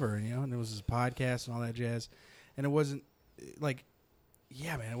forever, you know, and it was his podcast and all that jazz. And it wasn't like,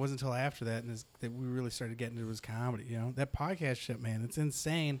 yeah, man, it wasn't until after that that we really started getting into his comedy, you know? That podcast shit, man, it's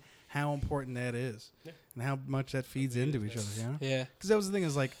insane how important that is. Yeah. And how much that feeds into each other, you know? yeah. Because that was the thing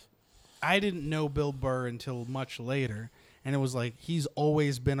is like, I didn't know Bill Burr until much later. And it was like, he's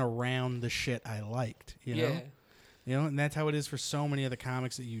always been around the shit I liked, you know? Yeah. You know, and that's how it is for so many of the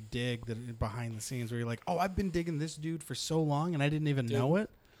comics that you dig that are behind the scenes where you're like, oh, I've been digging this dude for so long and I didn't even Dude. know it.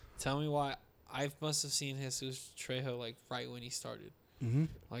 Tell me why. I must have seen Jesus Trejo like right when he started. Mm-hmm.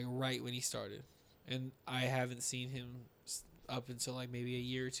 Like right when he started. And I haven't seen him up until like maybe a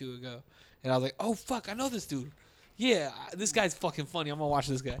year or two ago. And I was like, oh, fuck, I know this dude. Yeah, this guy's fucking funny. I'm going to watch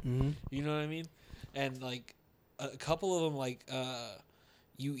this guy. Mm-hmm. You know what I mean? And like a couple of them, like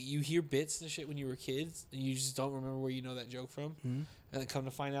you hear bits and shit when you were kids, and you just don't remember where you know that joke from. Mm-hmm. And then come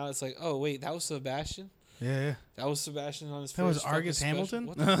to find out, it's like, oh wait, that was Sebastian. Yeah. That was Sebastian on his. That was first fucking Argus special. Hamilton?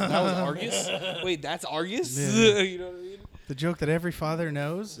 What the fuck? That was Argus. Wait, that's Argus. Yeah. You know what I mean? The joke that every father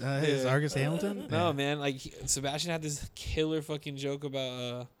knows is Yeah. Argus Hamilton. No, Yeah. man. Like Sebastian had this killer fucking joke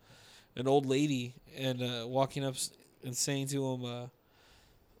about an old lady and walking up and saying to him,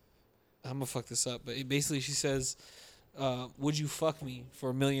 "I'm gonna fuck this up," but basically she says, "Would you fuck me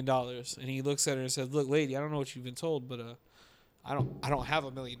for $1 million?" And he looks at her and says, "Look, lady, I don't know what you've been told, but I don't have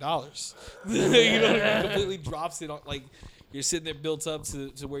 $1 million." You know, completely drops it on, like you're sitting there built up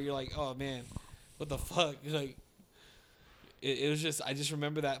to where you're like, "Oh man, what the fuck?" You're like. It was just I just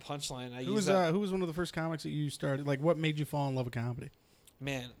remember that punchline. Who was one of the first comics that you started? Like, what made you fall in love with comedy?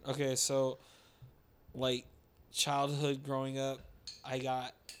 Man, okay, so like childhood growing up, I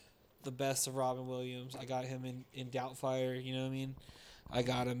got the best of Robin Williams. I got him in Doubtfire, you know what I mean? I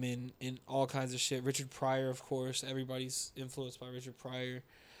got him in all kinds of shit. Richard Pryor, of course. Everybody's influenced by Richard Pryor.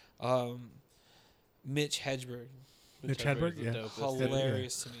 Mitch Hedberg. Mitch Hedberg? the Yeah. dopest.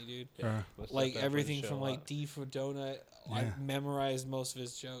 Hilarious to me, dude. Yeah. Let's Like step up everything and show from a like lot. D for Donut. Yeah. I memorized most of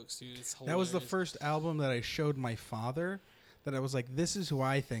his jokes, dude. It's hilarious. That was the first album that I showed my father that I was like, this is who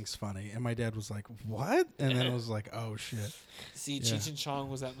I think's funny. And my dad was like, what? And then it was like, oh, shit. See, Yeah. Cheech and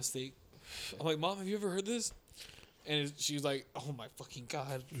Chong was that mistake. I'm like, Mom, have you ever heard this? And she was like, oh my fucking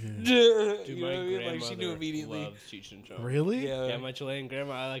God. Yeah. Dude, You my know what I mean? grandmother Like, she knew immediately. loves Cheech and Chong. Really? Yeah. Yeah, my Chilean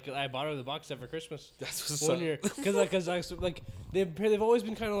grandma. I bought her the box set for Christmas. That's what's One up. year, because like they've always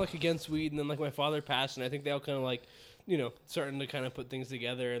been kind of like against weed, and then like my father passed, and I think they all kind of like, starting to kind of put things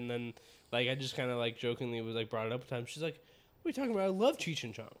together. And then, like, I just kind of, like, jokingly was, like, brought it up a time. She's like, what are you talking about? I love Cheech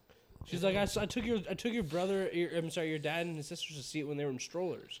and Chong. She's like, I took your your dad and his sisters to see it when they were in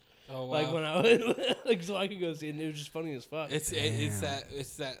strollers. Oh wow! Like when I was like, so I could go see it, and it was just funny as fuck. It's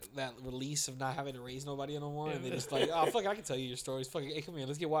that release of not having to raise nobody no more, and they just like, oh fuck, I can tell you your stories. Fuck, hey, come here,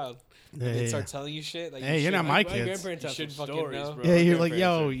 let's get wild. Yeah, And they yeah, start yeah. telling you shit. Like, Hey, you're not my kids. grandparents You have some should fucking stories, know. bro. Yeah, My you're like,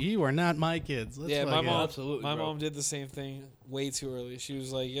 grandparents yo, are- you are not my kids. Let's Yeah, my fucking- mom, Absolutely, my bro. mom did the same thing way too early. She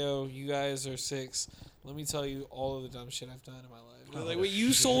was like, "Yo, you guys are 6. Let me tell you all of the dumb shit I've done in my life." I was like, wait,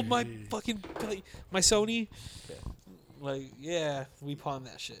 you sold my fucking my Sony? Yeah. Like, yeah, we pawned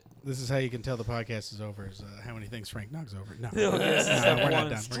that shit. This is how you can tell the podcast is over. Is how many things Frank knocks over. No, Yeah, yes, no, step we're not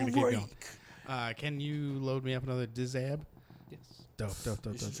one, done. We're gonna keep going. strike. Can you load me up another Dizab? Yes. Dope.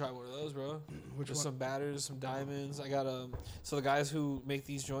 You should try one of those, bro. Which Just one? some batters, some diamonds. I got So the guys who make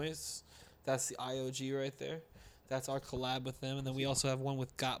these joints, that's the IOG right there. That's our collab with them, and then we also have one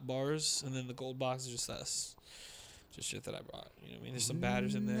with Got Bars, and then the gold box is just us. Just shit that I brought. You know what I mean? There's some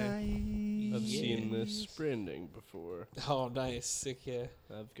batters in there. I've Nice. seen this branding before. Oh, nice, sick, yeah.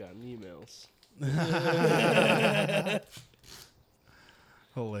 I've gotten emails.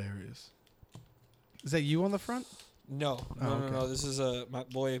 Hilarious. Is that you on the front? No, Oh, no. okay. This is my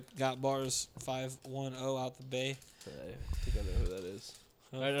boy Got Bars 510 out the bay. I think I know who that is.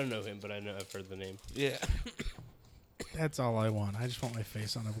 Huh? I don't know him, but I know I've heard the name. Yeah, That's all I want. I just want my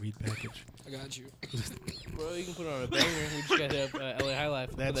face on a weed package. I got you. Bro, you can put it on a banger. We just got LA High Life.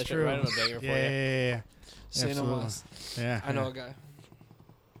 Put That's that shit true. right on a banger for you. Yeah. Say no Absolutely. less. Yeah. I know a guy.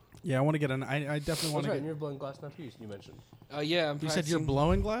 Yeah, I want to get an. I definitely want That's right, to and get. you're blowing glass now too. You mentioned. Yeah, I'm You said you're practicing-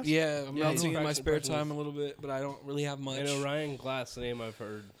 blowing glass? Yeah, I'm Yeah, melting he's in my practicing spare personal- time a little bit, but I don't really have much. I know Ryan Glass, the name I've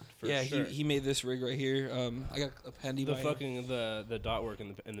heard for Yeah, sure. he made this rig right here. I got a pendy the by him. fucking the dot work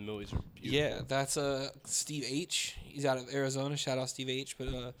and the millies are beautiful. Yeah, that's Steve H. He's out of Arizona. Shout out Steve H.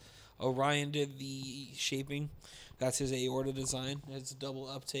 But Orion did the shaping. That's his aorta design. It's a double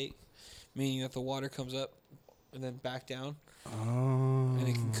uptake, meaning that the water comes up and then back down, Oh. and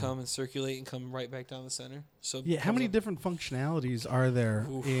it can come and circulate and come right back down the center. So it Yeah, how comes many up- different functionalities are there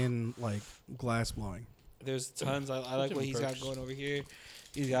Oof. in like glass blowing? There's tons. I like what Different he's got perks. going over here.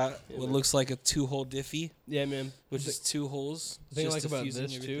 He's got Yeah, what man. looks like a 2-hole diffie, Yeah, man. which is 2 holes. The thing I just like about diffusing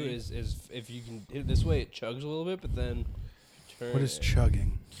this too everything. is if you can hit it this way, it chugs a little bit, but then turn What is it.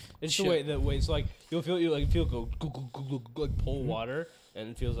 chugging? It's Chug. the way it's like you'll feel go like pull water, and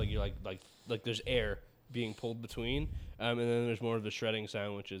it feels like you're like there's air being pulled between, and then there's more of the shredding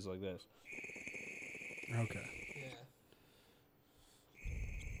sound, which is like this. Okay. Yeah.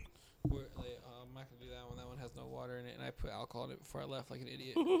 I'm not gonna do that one. That one has no water in it, and I put alcohol in it before I left, like an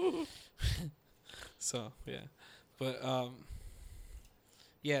idiot. So yeah, but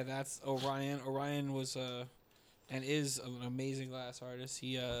yeah, that's Orion. Orion was and is an amazing glass artist.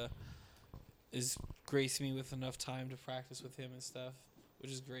 He is gracing me with enough time to practice with him and stuff,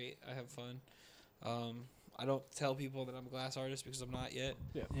 which is great. I have fun. I don't tell people that I'm a glass artist because I'm not yet.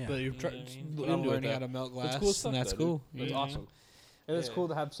 Yeah, Yeah. but You you're know what I mean? But I'm into it, learning though. how to melt glass, That's cool stuff. and that's though, dude. cool. That's you know? awesome. And it's Yeah. cool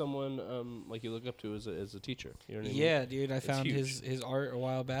to have someone like you look up to as a teacher. You know what I mean? Yeah, dude, I It's found huge. his art a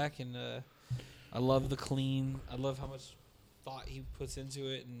while back, and I love the clean. I love how much thought he puts into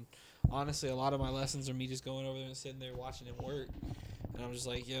it, and honestly, a lot of my lessons are me just going over there and sitting there watching him work, and I'm just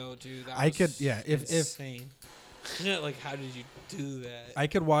like, yo, dude, that I was could- yeah, if- insane. Yeah, like, how did you do that? I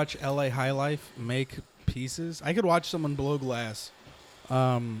could watch LA High Life make pieces. I could watch someone blow glass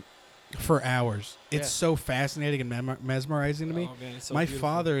for hours. It's Yeah. so fascinating and mesmerizing to me. Oh, man, it's so My beautiful.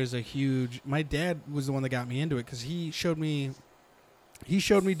 father is a huge. My dad was the one that got me into it because he showed me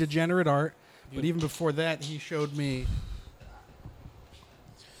degenerate art. But even before that, he showed me.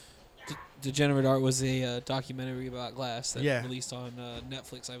 Degenerate Art was a documentary about glass that Yeah. released on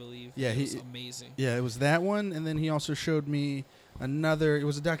Netflix, I believe. Yeah, it he- was amazing. Yeah, it was that one, and then he also showed me another. It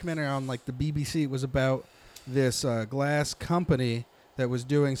was a documentary on like the BBC. It was about this glass company that was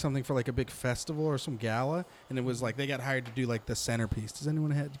doing something for like a big festival or some gala, and it was like they got hired to do like the centerpiece. Does anyone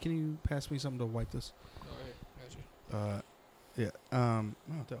have? Can you pass me something to wipe this? All right, got you. Yeah. Oh,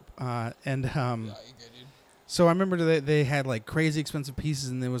 dope. And Yeah, you good, dude. so I remember they had like crazy expensive pieces,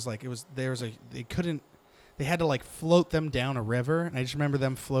 and there was they had to like float them down a river, and I just remember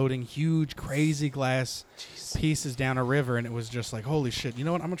them floating huge, crazy glass pieces down a river, and it was just like holy shit. You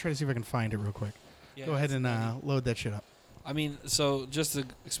know what? I'm gonna try to see if I can find it real quick. Yeah, Go ahead it's and amazing. load that shit up. I mean, so just to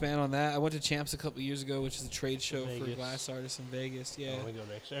expand on that, I went to Champs a couple years ago, which is a trade show for Vegas. glass artists in Vegas. Yeah. I want to go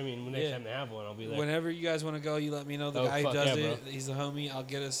next. I mean, next Yeah. time they have one, I'll be there. Whenever you guys want to go, you let me know. The Oh, guy who fuck does yeah, it, bro. he's the homie. I'll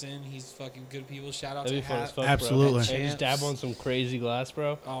get us in. He's fucking good people. Shout out That'd to be fun as Hat. fuck, Absolutely. bro. And just dab Champs. on some crazy glass,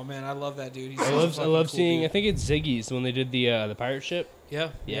 bro. Oh man, I love that dude. He's I such a love fucking cool seeing. dude. I think it's Ziggy's when they did the pirate ship. Yeah.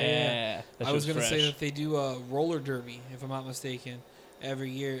 Yeah, that I was shit's gonna say fresh. that they do a roller derby, if I'm not mistaken,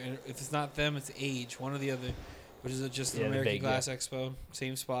 every year. And if it's not them, it's Age, one or the other, which is just Yeah, the the American big, Glass Expo,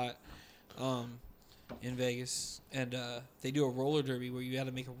 same spot, in Vegas. And they do a roller derby where you had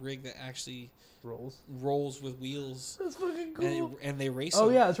to make a rig that actually rolls with wheels, That's fucking and they race. Oh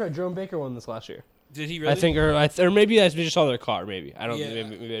them. yeah, that's right. Jerome Baker won this last year. Did he really? I think, or maybe I just saw their car. Maybe I don't. Yeah.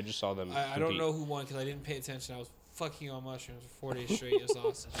 Maybe I just saw them. I don't know who won because I didn't pay attention. I was fucking on mushrooms for 4 days straight. It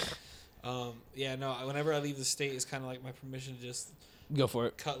was awesome. Yeah, no. Whenever I leave the state, it's kind of like my permission to just Go for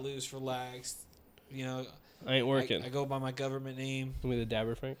it. cut loose, relax. You know, I ain't working. I go by my government name, Give me the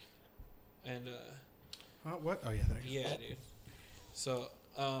dabber, Frank. and What? Oh yeah, there you go. yeah, dude. So,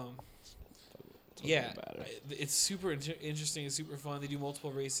 Something yeah, about it. it's super interesting. It's super fun. They do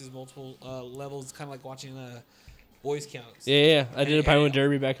multiple races, multiple levels. It's kind of like watching Boy Scouts. Yeah. I did a And- Pinewood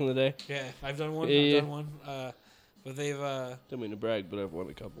Derby back in the day. Yeah, I've done one. Yeah. I've done one. But they've Don't mean to brag, but I've won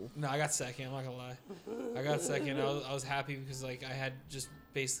a couple. no, I got second. I'm not gonna lie. I got second. I was happy because like I had just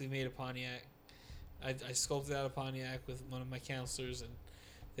basically made a Pontiac. I sculpted out a Pontiac with one of my counselors, and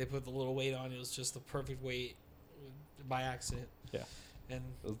they put the little weight on. It was just the perfect weight by accident. Yeah. And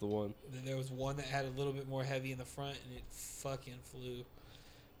That was the one. then there was one that had a little bit more heavy in the front, and it fucking flew.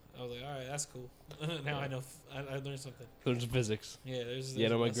 I was like, all right, that's cool. Now I know. I learned something. There's physics. Yeah, there's Yeah,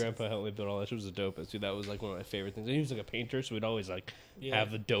 no, my that's- grandpa helped me build all that. Shit was the dopest. Dude, that was like one of my favorite things. And he was like a painter, so we'd always like Yeah.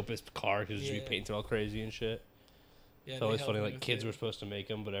 have the dopest car because Yeah. we painted all crazy and shit. Yeah, It's they always helped funny, me like with kids it. were supposed to make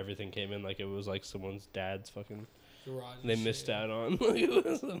them, but everything came in like it was like someone's dad's fucking. Garage and They shit. missed out on. Like, it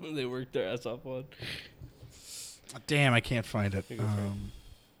was something they worked their ass off on. Damn, I can't find it. Here goes Frank.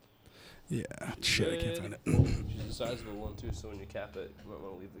 Yeah, shit, I can't find it. She's a sizable one too, so when you cap it, you might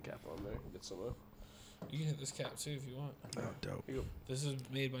want to leave the cap on there. Get some. You can hit this cap too if you want. Oh, dope. This is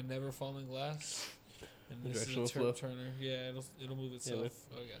made by Never Falling Glass. And this is a Directional flow. turner. Yeah, it'll move itself. man.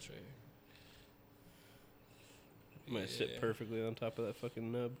 Oh, I got you right here. Might sit perfectly on top of that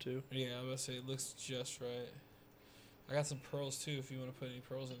fucking nub too. Yeah, I was about to say it looks just right. I got some pearls too if you want to put any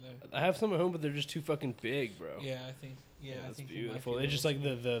pearls in there. I have some at home, but they're just too fucking big, bro. Yeah, I think. Yeah, I that's think it might beautiful. be It's just those.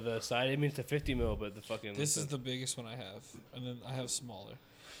 like the side. I mean, it's a 50 mil, but the fucking. This is the biggest one I have, and then I have smaller.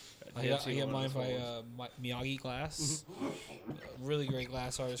 I Yeah, I've got seen one mine of by those ones. Miyagi Glass. Really great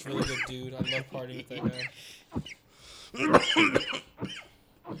glass artist, really good dude. I love partying with that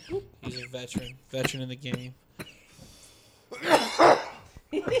guy. He's a veteran in the game.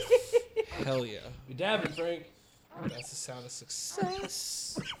 Hell yeah. You dabbing, Frank. That's the sound of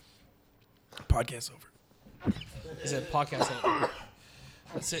success. Podcast over. He said podcast over.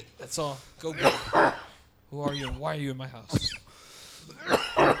 That's it. That's all. Go get it. Who are you and why are you in my house?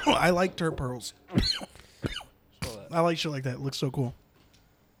 I like dirt pearls. Smell that. I like shit like that. It looks so cool.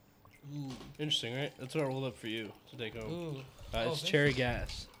 Ooh. Interesting, right? That's what I rolled up for you to take home. Ooh. It's thank cherry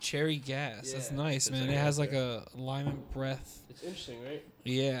gas. Cherry gas. That's Yeah, nice, it's man. like It has that like a lime and breath. It's interesting, right?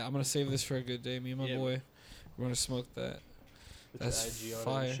 Yeah, I'm gonna save this for a good day. Me and my Yeah. boy, we're gonna smoke that. With That's your IG on it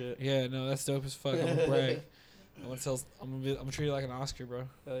fire. and shit. Yeah, no, that's dope as fuck. I'm gonna brag. I'm gonna treat it like an Oscar, bro.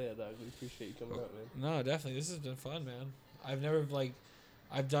 Oh yeah, dog. We appreciate you coming out, man. No, definitely. This has been fun, man. I've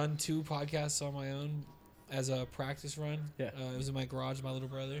done 2 podcasts on my own as a practice run. Yeah. It was in my garage, with my little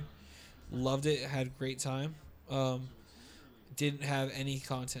brother. Loved it. Had a great time. Didn't have any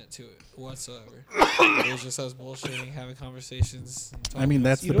content to it whatsoever. It was just us bullshitting, having conversations. And I mean,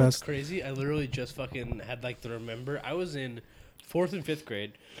 that's You the know what's best. crazy? I literally just fucking had like to remember. I was in 4th and 5th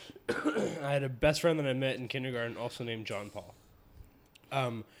grade. I had a best friend that I met in kindergarten, also named John Paul.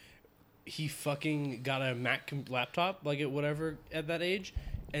 He fucking got a Mac laptop, like at whatever at that age,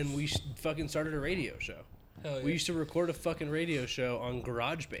 and we fucking started a radio show. Hell yeah. We used to record a fucking radio show on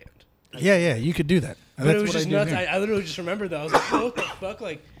GarageBand. Yeah, you could do that. But That's it was what just I do nuts. here. I literally just remembered that. I was like, what the fuck?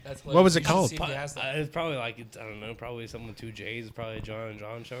 Like, That's What was it hilarious. You should called? see if he has that. it's probably like, I don't know, probably something with 2 J's, probably a John and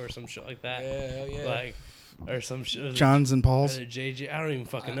John show or some shit like that. Yeah, hell yeah. Like, or some shit. John's and Paul's. JJ. I don't even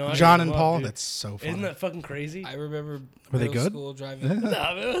fucking know. I John don't and know, Paul. dude. That's so funny. Isn't that fucking crazy? I remember Were they middle good? school driving.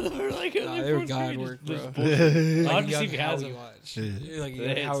 Nah, man, they were like, Nah, they were God work, bro. I'll Like have to see young if he has Howie them. watch. Yeah. Like The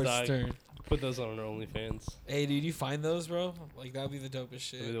young hits, Howard dog. Stern. Put those on our OnlyFans. Hey, dude, you find those, bro? Like that would be the dopest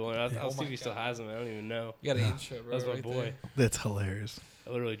shit. Maybe the one. I'll Oh see my if he still God. has them. I don't even know. You got an Yeah. intro, bro. That's my right boy. there. That's hilarious. I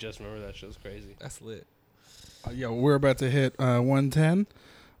literally just remember that show's crazy. That's lit. Yo, we're about to hit 110.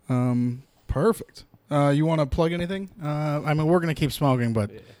 Perfect. You want to plug anything? I mean, we're gonna keep smoking,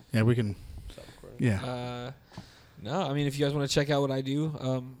 but yeah, we can. Stop recording. Yeah. No, I mean, if you guys want to check out what I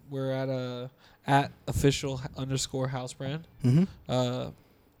do, we're at official_house brand. Mm-hmm.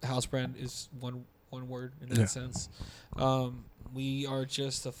 House brand is one word in that sense. We are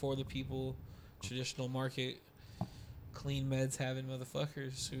just a for the people, traditional market, clean meds having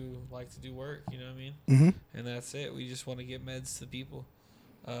motherfuckers who like to do work. You know what I mean? Mm-hmm. And that's it. We just want to get meds to people.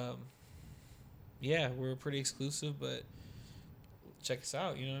 Yeah, we're pretty exclusive, but check us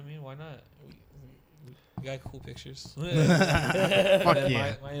out. You know what I mean? Why not? We got cool pictures. Fuck And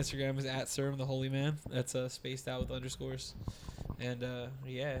yeah. my Instagram is @Serm the Holy Man. That's spaced out with underscores. And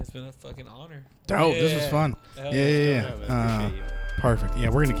yeah, it's been a fucking honor. Dope. This was fun. Hell Yeah. Yeah, man, appreciate you. Perfect. Yeah,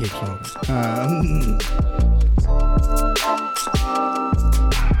 we're gonna keep smoking.